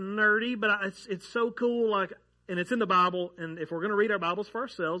little bit nerdy, but it's so cool, like, and it's in the Bible. And if we're going to read our Bibles for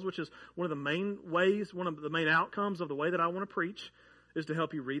ourselves, which is one of the main ways, one of the main outcomes of the way that I want to preach, is to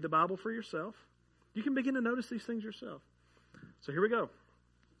help you read the Bible for yourself. You can begin to notice these things yourself. So here we go.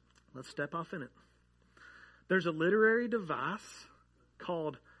 Let's step off in it. There's a literary device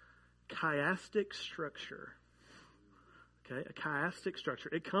called chiastic structure. Okay, a chiastic structure.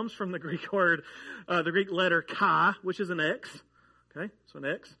 It comes from the Greek word, the Greek letter chi, which is an X. Okay, so an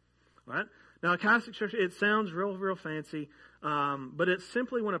X. All right. Now, a chiastic structure, it sounds real fancy, but it's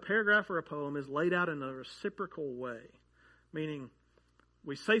simply when a paragraph or a poem is laid out in a reciprocal way, meaning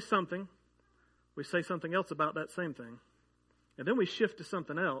we say something else about that same thing, and then we shift to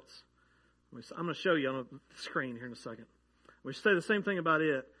something else. I'm going to show you on the screen here in a second. We say the same thing about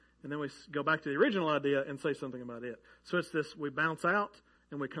it, and then we go back to the original idea and say something about it. So it's this, we bounce out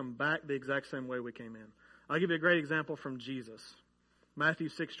and we come back the exact same way we came in. I'll give you a great example from Jesus. Matthew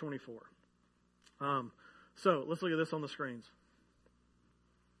 6:24. So let's look at this on the screens.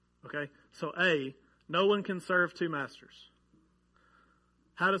 Okay, so A, no one can serve two masters.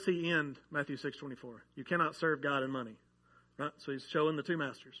 how does he end Matthew 6:24? You cannot serve God and money. Right? So he's showing the two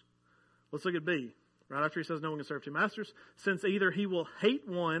masters. Let's look at B. Right after he says no one can serve two masters. Since either he will hate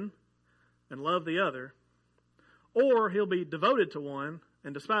one and love the other, or he'll be devoted to one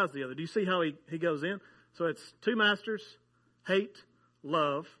and despise the other. Do you see how he goes in? So it's two masters, hate,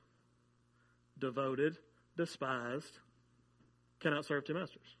 love, devoted, despised, cannot serve two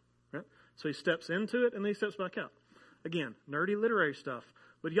masters. Right? So he steps into it and then he steps back out. Again, nerdy literary stuff.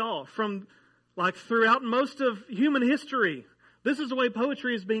 But y'all, from like throughout most of human history, this is the way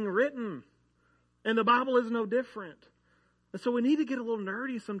poetry is being written. And the Bible is no different. And so we need to get a little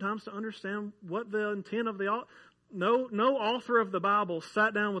nerdy sometimes to understand what the intent of the author. No author of the Bible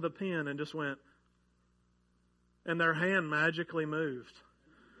sat down with a pen and just went, and their hand magically moved.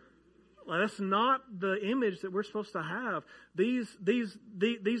 That's not the image that we're supposed to have. These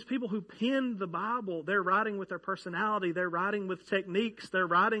people who penned the Bible, they're writing with their personality. They're writing with techniques. They're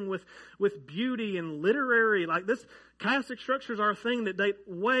writing with beauty and literary. Like this, chiastic structures are a thing that date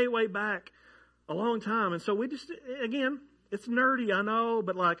way, way back a long time. And so we just, again, it's nerdy, I know,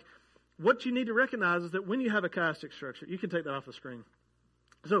 but like what you need to recognize is that when you have a chiastic structure, you can take that off the screen.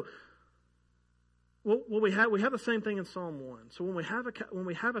 So, well, we have the same thing in Psalm 1. So when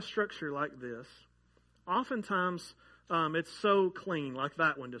we have a structure like this, oftentimes it's so clean, like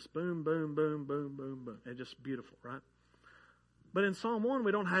that one, just boom, boom, boom, boom, boom, boom, and just beautiful, right? But in Psalm 1,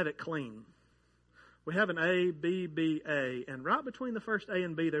 we don't have it clean. We have an A, B, B, A, and right between the first A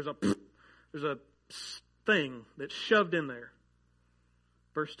and B, there's a thing that's shoved in there.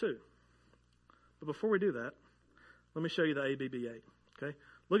 Verse 2. But before we do that, let me show you the A, B, B, A. Okay,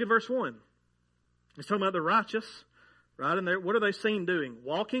 look at verse 1. He's talking about the righteous, right? And what are they seen doing?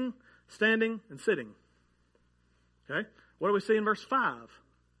 Walking, standing, and sitting. Okay? What do we see in verse 5?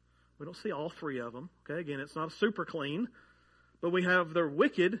 We don't see all three of them. Okay? Again, it's not super clean. But we have the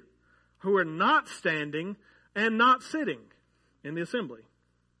wicked who are not standing and not sitting in the assembly.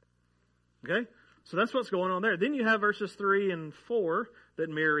 Okay? So that's what's going on there. Then you have verses 3 and 4 that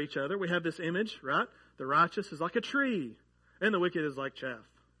mirror each other. We have this image, right? The righteous is like a tree, and the wicked is like chaff.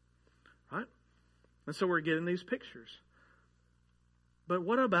 Right? And so we're getting these pictures. But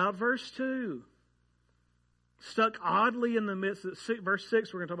what about verse 2? Stuck oddly in the midst of verse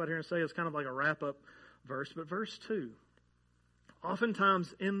 6, we're going to talk about here and say is kind of like a wrap-up verse. But verse 2,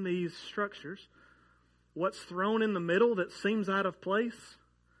 oftentimes in these structures, what's thrown in the middle that seems out of place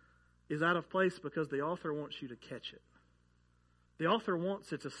is out of place because the author wants you to catch it. The author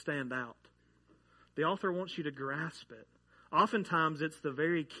wants it to stand out. The author wants you to grasp it. Oftentimes it's the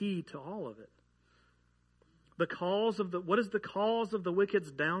very key to all of it. What is the cause of the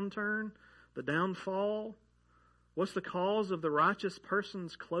wicked's downturn, the downfall? What's the cause of the righteous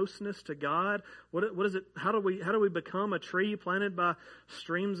person's closeness to God? What is it? How do we become a tree planted by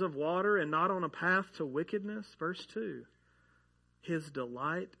streams of water and not on a path to wickedness? Verse 2. His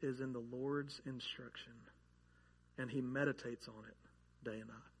delight is in the Lord's instruction, and he meditates on it day and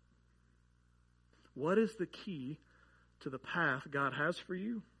night. What is the key to the path God has for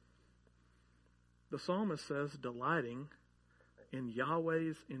you? The psalmist says, delighting in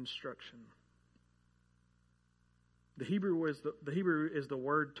Yahweh's instruction. The Hebrew is the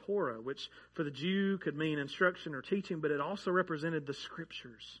word Torah, which for the Jew could mean instruction or teaching, but it also represented the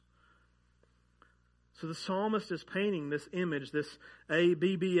Scriptures. So the psalmist is painting this image, this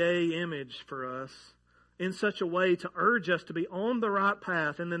ABBA image for us, in such a way to urge us to be on the right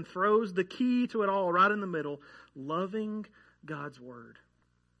path, and then throws the key to it all right in the middle, loving God's Word.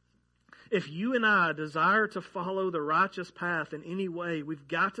 If you and I desire to follow the righteous path in any way, we've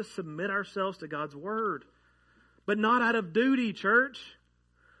got to submit ourselves to God's Word. But not out of duty, church.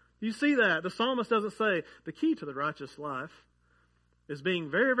 You see that? The psalmist doesn't say, the key to the righteous life is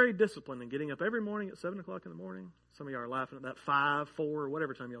being very, very disciplined and getting up every morning at 7 o'clock in the morning. Some of y'all are laughing at that 5, 4, or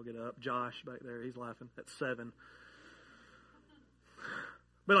whatever time y'all get up. Josh back there, he's laughing at 7.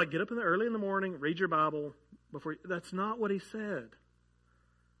 But like get up early in the morning, read your Bible before. That's not what he said.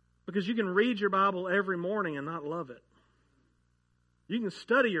 Because you can read your Bible every morning and not love it. You can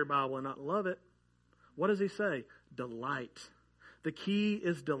study your Bible and not love it. What does he say? Delight. The key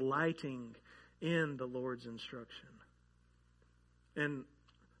is delighting in the Lord's instruction. And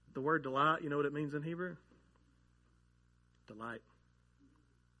the word delight, you know what it means in Hebrew? Delight.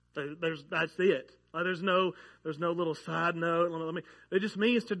 That's it. There's no little side note. It just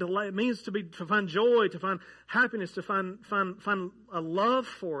means to delight. It means to find joy, to find happiness, to find a love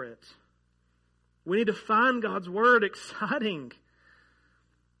for it. We need to find God's Word exciting.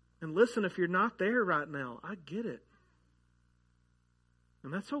 And listen, if you're not there right now, I get it.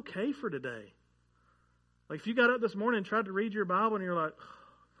 And that's okay for today. Like if you got up this morning and tried to read your Bible and you're like,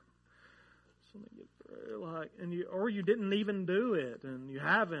 Let me get through. Or you didn't even do it, and you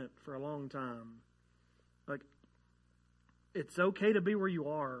haven't for a long time. Like, it's okay to be where you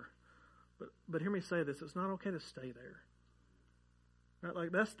are, but hear me say this: it's not okay to stay there. Right?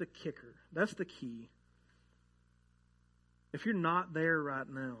 Like, that's the kicker. That's the key. If you're not there right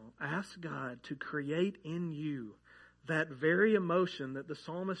now, ask God to create in you that very emotion that the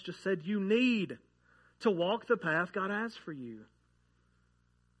psalmist just said you need to walk the path God has for you.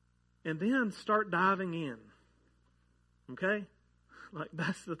 And then start diving in. Okay? Like,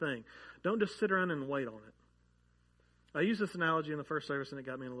 that's the thing. Don't just sit around and wait on it. I used this analogy in the first service and it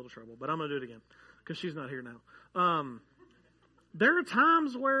got me in a little trouble, but I'm going to do it again because she's not here now. There are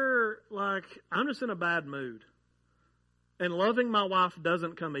times where, like, I'm just in a bad mood. And loving my wife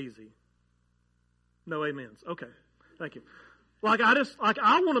doesn't come easy. No amens. Okay. Thank you.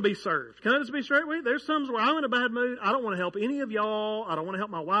 I want to be served. Can I just be straight with you? There's times where I'm in a bad mood. I don't want to help any of y'all. I don't want to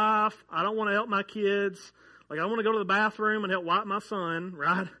help my wife. I don't want to help my kids. Like, I want to go to the bathroom and help wipe my son,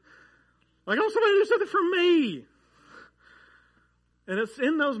 right? Like, I want somebody to do something for me. And it's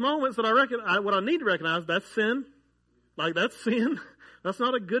in those moments that what I need to recognize, that's sin. Like, that's sin. That's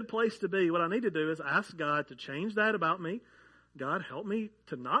not a good place to be. What I need to do is ask God to change that about me. God, help me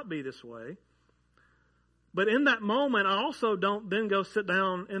to not be this way. But in that moment, I also don't then go sit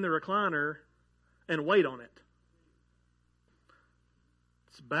down in the recliner and wait on it.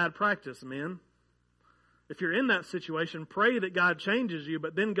 It's bad practice, men. If you're in that situation, pray that God changes you,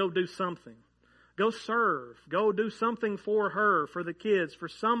 but then go do something. Go serve. Go do something for her, for the kids, for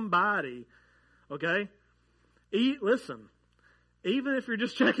somebody. Okay? Listen, even if you're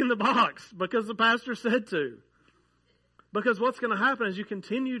just checking the box because the pastor said to. Because what's going to happen is you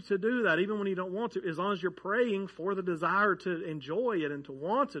continue to do that even when you don't want to. As long as you're praying for the desire to enjoy it and to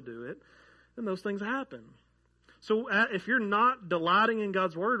want to do it, then those things happen. So if you're not delighting in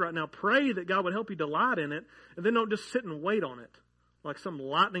God's Word right now, pray that God would help you delight in it, and then don't just sit and wait on it like some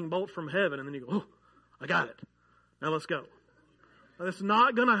lightning bolt from heaven, and then you go, oh, I got it. Now let's go. That's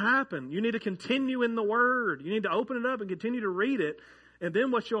not going to happen. You need to continue in the Word. You need to open it up and continue to read it. And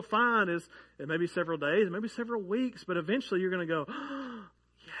then what you'll find is, it may be several days, it may be several weeks, but eventually you're going to go, oh,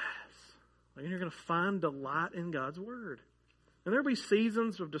 yes. And you're going to find delight in God's Word. And there'll be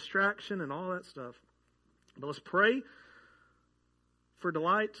seasons of distraction and all that stuff. But let's pray for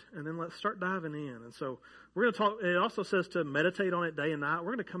delight, and then let's start diving in. And so we're going to talk, it also says to meditate on it day and night.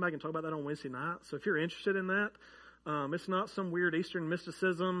 We're going to come back and talk about that on Wednesday night. So if you're interested in that, it's not some weird Eastern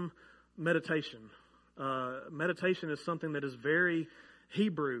mysticism meditation. Meditation is something that is very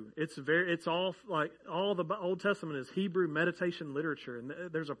Hebrew. It's all like all the Old Testament is Hebrew meditation literature, and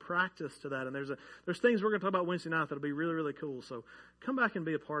there's a practice to that, and there's things we're going to talk about Wednesday night that'll be really, really cool. So come back and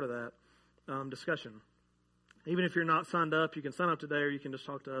be a part of that discussion. Even if you're not signed up, you can sign up today, or you can just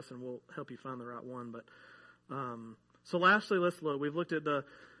talk to us, and we'll help you find the right one. But so lastly, let's look. We've looked at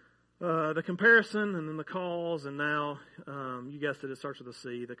the comparison, and then the cause, and now you guessed it. It starts with a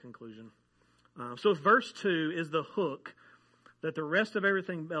C, the conclusion. So if verse 2 is the hook that the rest of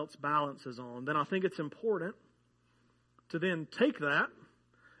everything else balances on, then I think it's important to then take that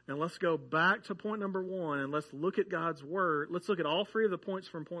and let's go back to point number 1 and let's look at God's Word. Let's look at all 3 of the points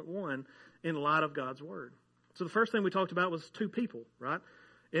from point 1 in light of God's Word. So the first thing we talked about was 2 people, right?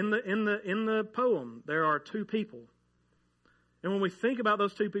 In the poem, there are 2 people. And when we think about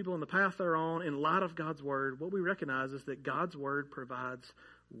those 2 people and the path they're on in light of God's Word, what we recognize is that God's Word provides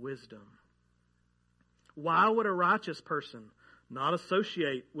wisdom. Why would a righteous person not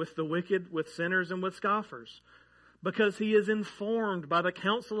associate with the wicked, with sinners, and with scoffers? Because he is informed by the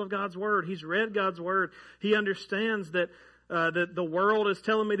counsel of God's Word. He's read God's Word. He understands that the world is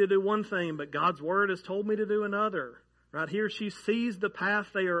telling me to do one thing, but God's Word has told me to do another. Right? He or she sees the path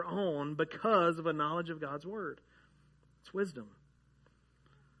they are on because of a knowledge of God's Word. It's wisdom.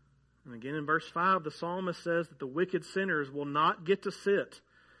 And again in verse 5, the psalmist says that the wicked sinners will not get to sit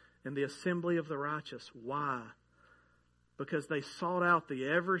in the assembly of the righteous. Why? Because they sought out the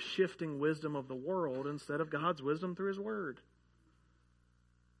ever-shifting wisdom of the world instead of God's wisdom through His Word.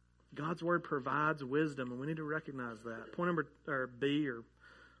 God's Word provides wisdom, and we need to recognize that. Point number, or B, or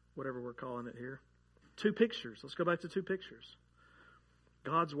whatever we're calling it here. 2 pictures. Let's go back to 2 pictures.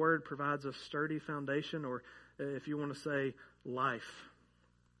 God's Word provides a sturdy foundation, or if you want to say, life.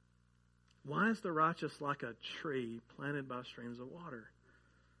 Why is the righteous like a tree planted by streams of water?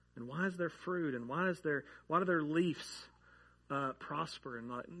 And why is there fruit? And why do their leaves prosper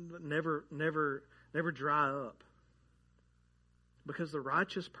and never dry up? Because the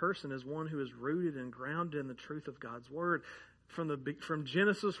righteous person is one who is rooted and grounded in the truth of God's Word. From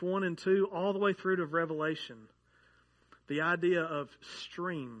Genesis 1 and 2 all the way through to Revelation. The idea of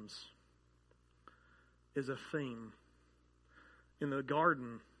streams. is a theme. In the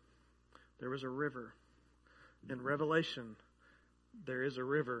garden, there was a river. In Revelation, there is a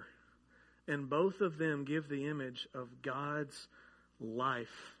river. And both of them give the image of God's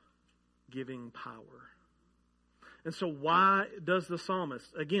life-giving power. And so why does the psalmist,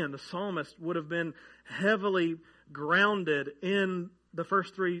 again, the psalmist would have been heavily grounded in the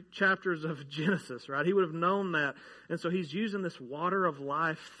first 3 chapters of Genesis, right? He would have known that. And so he's using this water of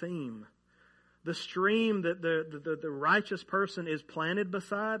life theme. The stream that the righteous person is planted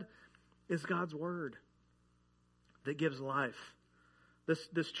beside is God's word that gives life.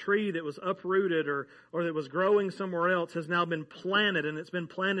 This tree that was uprooted or that was growing somewhere else has now been planted, and it's been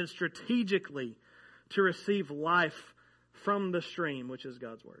planted strategically to receive life from the stream, which is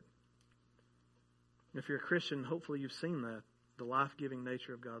God's word. If you're a Christian, hopefully you've seen that, the life-giving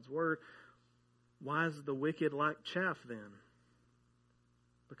nature of God's word. Why is the wicked like chaff then?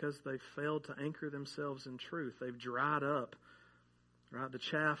 Because they've failed to anchor themselves in truth. They've dried up. Right? The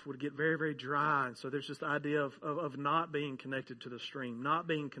chaff would get very, very dry. And so there's this idea of not being connected to the stream, not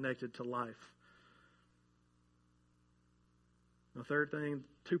being connected to life. The third thing,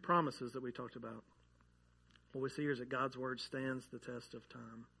 2 promises that we talked about. What we see here is that God's word stands the test of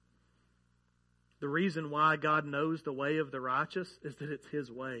time. The reason why God knows the way of the righteous is that it's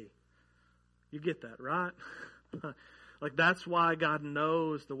His way. You get that, right? Like that's why God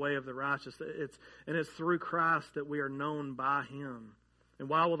knows the way of the righteous. It's through Christ that we are known by Him. And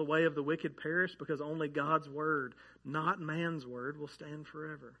why will the way of the wicked perish? Because only God's word, not man's word, will stand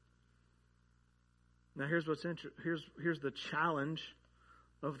forever. Now here's what's here's the challenge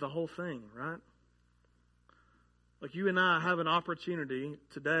of the whole thing, right? Like you and I have an opportunity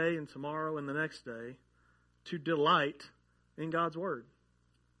today and tomorrow and the next day to delight in God's word.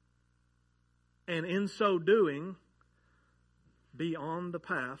 And in so doing, be on the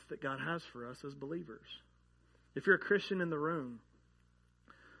path that God has for us as believers. If you're a Christian in the room,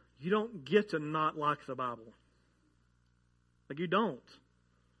 you don't get to not like the Bible. Like you don't.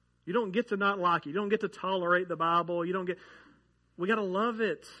 You don't get to not like it. You don't get to tolerate the Bible. We got to love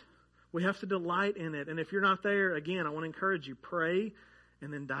it. We have to delight in it. And if you're not there, again, I want to encourage you, pray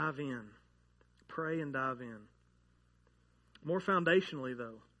and then dive in. Pray and dive in. More foundationally,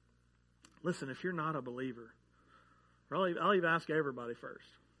 though, listen, if you're not a believer, I'll even ask everybody first.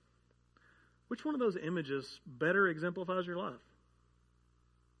 Which one of those images better exemplifies your life?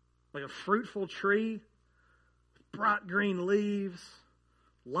 Like a fruitful tree, with bright green leaves,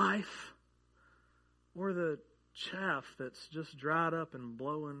 life, or the chaff that's just dried up and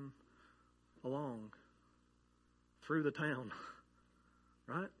blowing along through the town,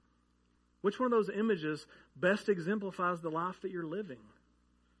 right? Which one of those images best exemplifies the life that you're living?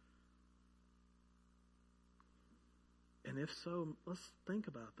 And if so, let's think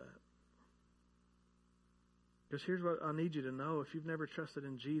about that. Because here's what I need you to know. If you've never trusted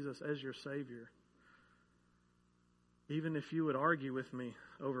in Jesus as your Savior, even if you would argue with me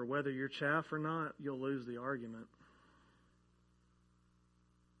over whether you're chaff or not, you'll lose the argument.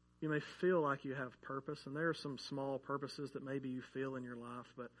 You may feel like you have purpose, and there are some small purposes that maybe you feel in your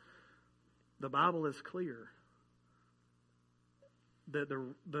life, but the Bible is clear that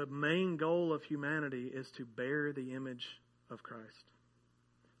the main goal of humanity is to bear the image of Christ.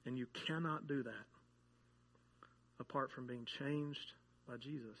 And you cannot do that apart from being changed by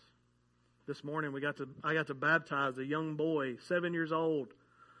Jesus. This morning I got to baptize a young boy, 7 years old.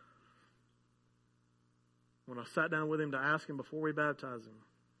 When I sat down with him to ask him before we baptized him,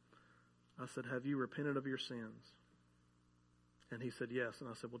 I said, "Have you repented of your sins?" And he said, "Yes." And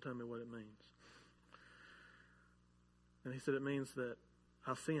I said, "Well, tell me what it means." And he said, "It means that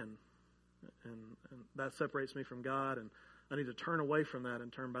I sin. And that separates me from God. And I need to turn away from that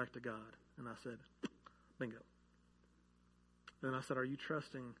and turn back to God." And I said, "Bingo." Then I said, "Are you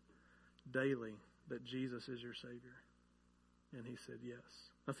trusting daily that Jesus is your Savior?" And he said,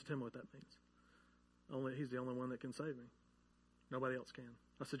 "Yes." I said, "Tell me what that means." He's the only one that can save me. Nobody else can.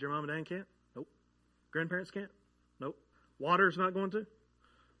 I said, "Your mom and dad can't?" Nope. Grandparents can't? Nope. Water's not going to?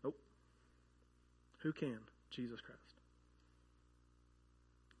 Nope. Who can? Jesus Christ.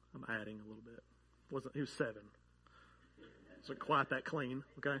 I'm adding a little bit. He was 7. So quite that clean,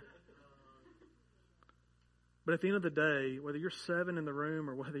 okay? But at the end of the day, whether you're 7 in the room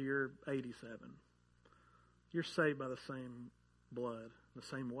or whether you're 87, you're saved by the same blood, the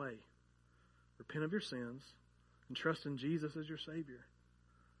same way. Repent of your sins and trust in Jesus as your Savior.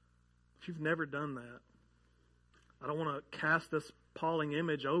 If you've never done that, I don't want to cast this appalling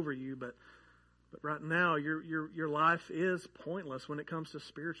image over you, but right now your life is pointless when it comes to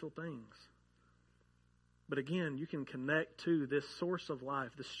spiritual things. But again, you can connect to this source of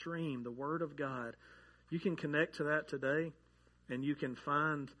life, the stream, the Word of God. You can connect to that today, and you can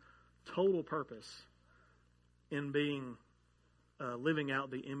find total purpose in being living out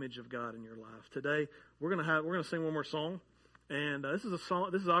the image of God in your life. Today, we're gonna sing one more song, and this is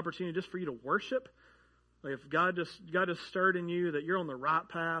an opportunity just for you to worship. Like if God just stirred in you that you're on the right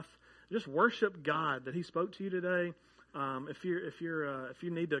path, just worship God that He spoke to you today. If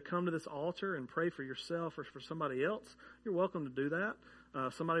you need to come to this altar and pray for yourself or for somebody else, you're welcome to do that.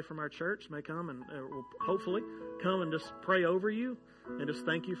 Somebody from our church may come and will hopefully come and just pray over you and just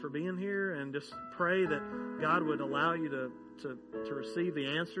thank you for being here and just pray that God would allow you to receive the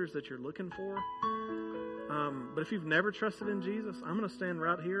answers that you're looking for. But if you've never trusted in Jesus, I'm going to stand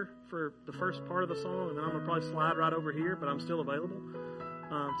right here for the first part of the song, and then I'm going to probably slide right over here, but I'm still available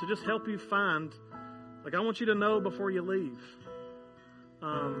to just help you find. Like, I want you to know before you leave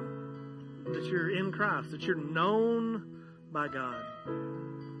that you're in Christ, that you're known by God.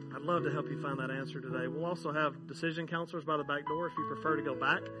 I'd love to help you find that answer today. We'll also have decision counselors by the back door. If you prefer to go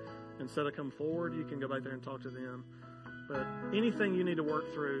back instead of come forward, you can go back there and talk to them. But anything you need to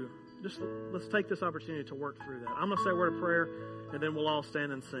work through, just let's take this opportunity to work through that. I'm going to say a word of prayer, and then we'll all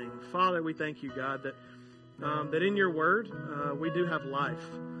stand and sing. Father, we thank you, God, that in your word we do have life.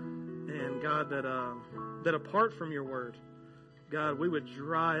 And God, that apart from your word, God, we would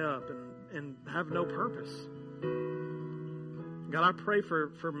dry up and have no purpose. God, I pray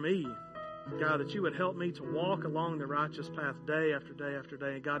for me, God, that you would help me to walk along the righteous path day after day after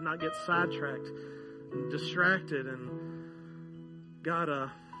day. And God, not get sidetracked and distracted and, God,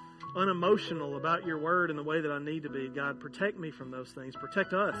 unemotional about your word in the way that I need to be. God, protect me from those things.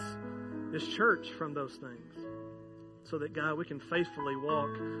 Protect us, this church, from those things. So that, God, we can faithfully walk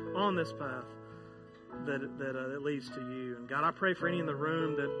on this path that leads to you. And God, I pray for any in the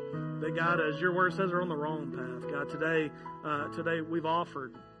room that God, as your word says, are on the wrong path. God, today we've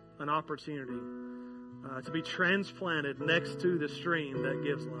offered an opportunity to be transplanted next to the stream that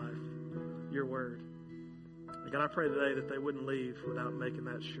gives life, your word. And God, I pray today that they wouldn't leave without making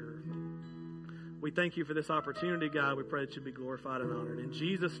that sure. We thank you for this opportunity, God. We pray that you be glorified and honored. In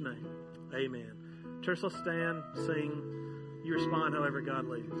Jesus' name, amen. Church, let's stand, sing. You respond however God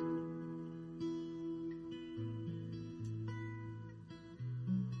leads.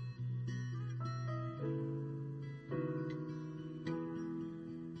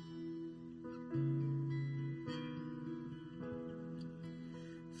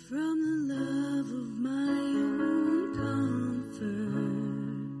 From the love of my own comfort,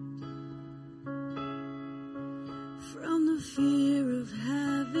 from the fear of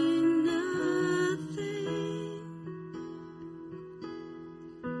having nothing,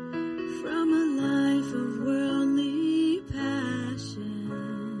 from a life of worldly passions,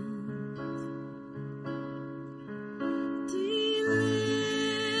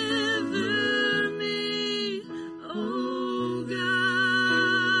 deliver me, oh God,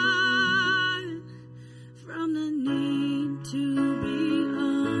 from the need to be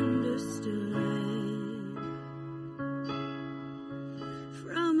understood,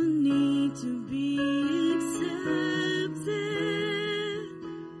 from a need to be accepted,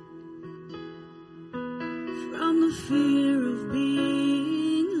 from the fear of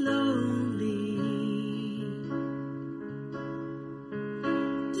being lonely.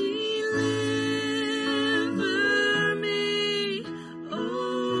 Deliver me,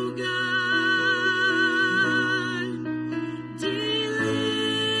 oh God.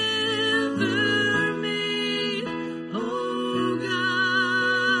 Deliver me, oh God.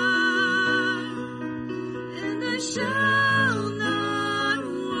 And I shall not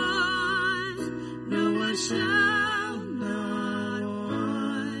want, no, I shall not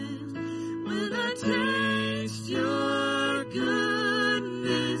want. When I taste your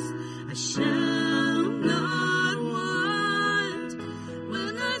goodness, I shall not want.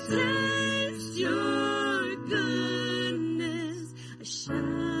 When I taste your goodness, I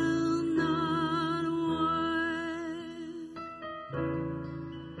shall not want.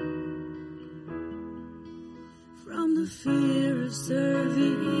 From the fear of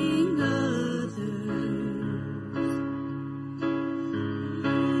serving others,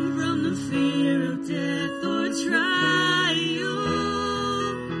 from the fear of death or trial,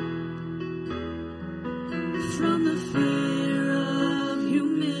 from the fear of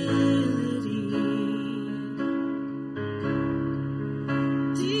humility.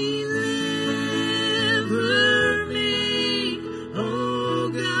 Deliver me, oh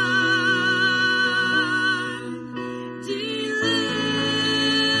God. Deliver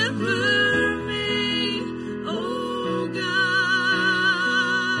me, oh God.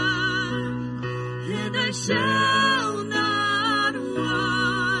 And I shall not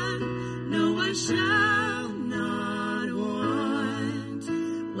want, no, I shall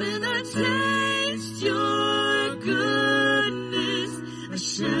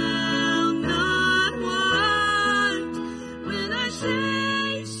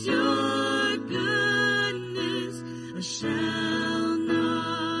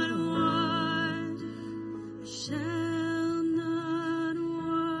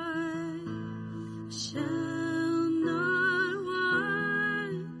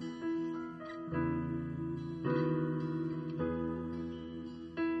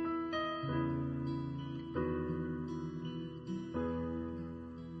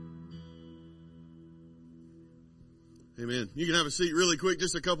Amen. You can have a seat really quick.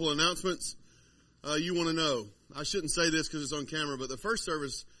 Just a couple of announcements. You want to know. I shouldn't say this because it's on camera, but the first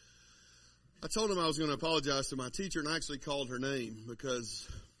service, I told him I was going to apologize to my teacher, and I actually called her name because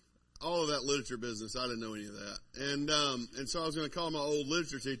all of that literature business, I didn't know any of that. And so I was going to call my old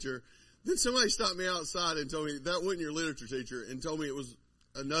literature teacher. Then somebody stopped me outside and told me that wasn't your literature teacher and told me it was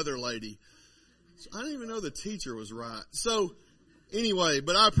another lady. So I didn't even know the teacher was right. So anyway,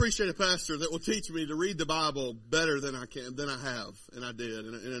 but I appreciate a pastor that will teach me to read the Bible better than I have, and I did,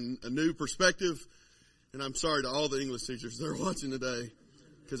 in a new perspective. And I'm sorry to all the English teachers that are watching today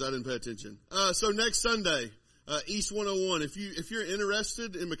because I didn't pay attention. So next Sunday, East 101. If you're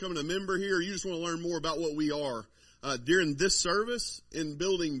interested in becoming a member here, or you just want to learn more about what we are, during this service in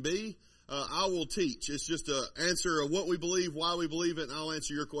Building B, I will teach. It's just an answer of what we believe, why we believe it, and I'll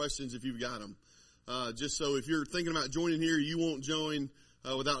answer your questions if you've got them. Just so if you're thinking about joining here, you won't join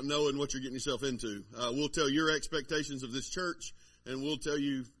without knowing what you're getting yourself into. We'll tell your expectations of this church, and we'll tell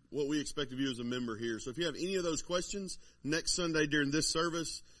you what we expect of you as a member here. So if you have any of those questions, next Sunday during this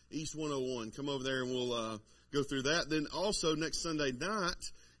service, East 101, come over there and we'll go through that. Then also next Sunday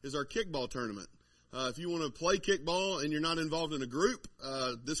night is our kickball tournament. If you want to play kickball and you're not involved in a group,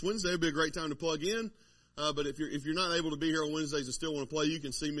 this Wednesday would be a great time to plug in. But if you're not able to be here on Wednesdays and still want to play, you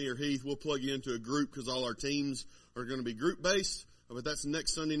can see me or Heath. We'll plug you into a group because all our teams are going to be group based. But that's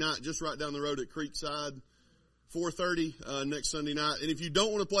next Sunday night, just right down the road at Creekside, 4:30 next Sunday night. And if you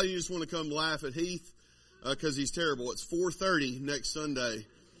don't want to play, you just want to come laugh at Heath because he's terrible. It's 4:30 next Sunday.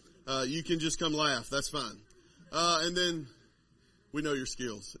 You can just come laugh. That's fine. And then we know your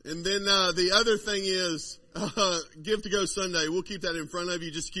skills. And then the other thing is Give to Go Sunday. We'll keep that in front of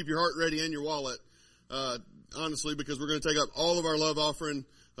you just to keep your heart ready and your wallet. Honestly, because we're going to take up all of our love offering,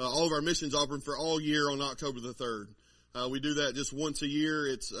 all of our missions offering for all year on October the 3rd. We do that just once a year.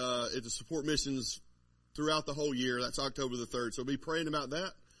 It's to support missions throughout the whole year. That's October the 3rd. So be praying about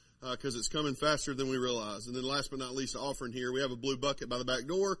that because it's coming faster than we realize. And then last but not least, the offering here. We have a blue bucket by the back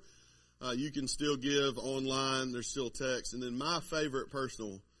door. You can still give online. There's still text. And then my favorite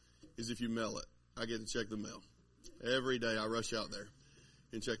personal is if you mail it. I get to check the mail. Every day I rush out there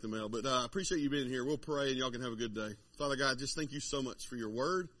and check the mail. But I appreciate you being here. We'll pray and y'all can have a good day. Father God, just thank you so much for your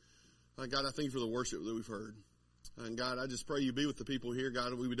word. God, I thank you for the worship that we've heard. And God, I just pray you be with the people here.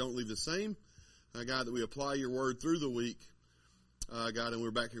 God, we don't leave the same. God, that we apply your word through the week. God, and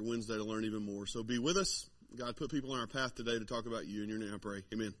we're back here Wednesday to learn even more. So be with us. God, put people on our path today to talk about you. In your name I pray.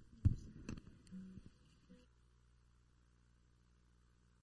 Amen.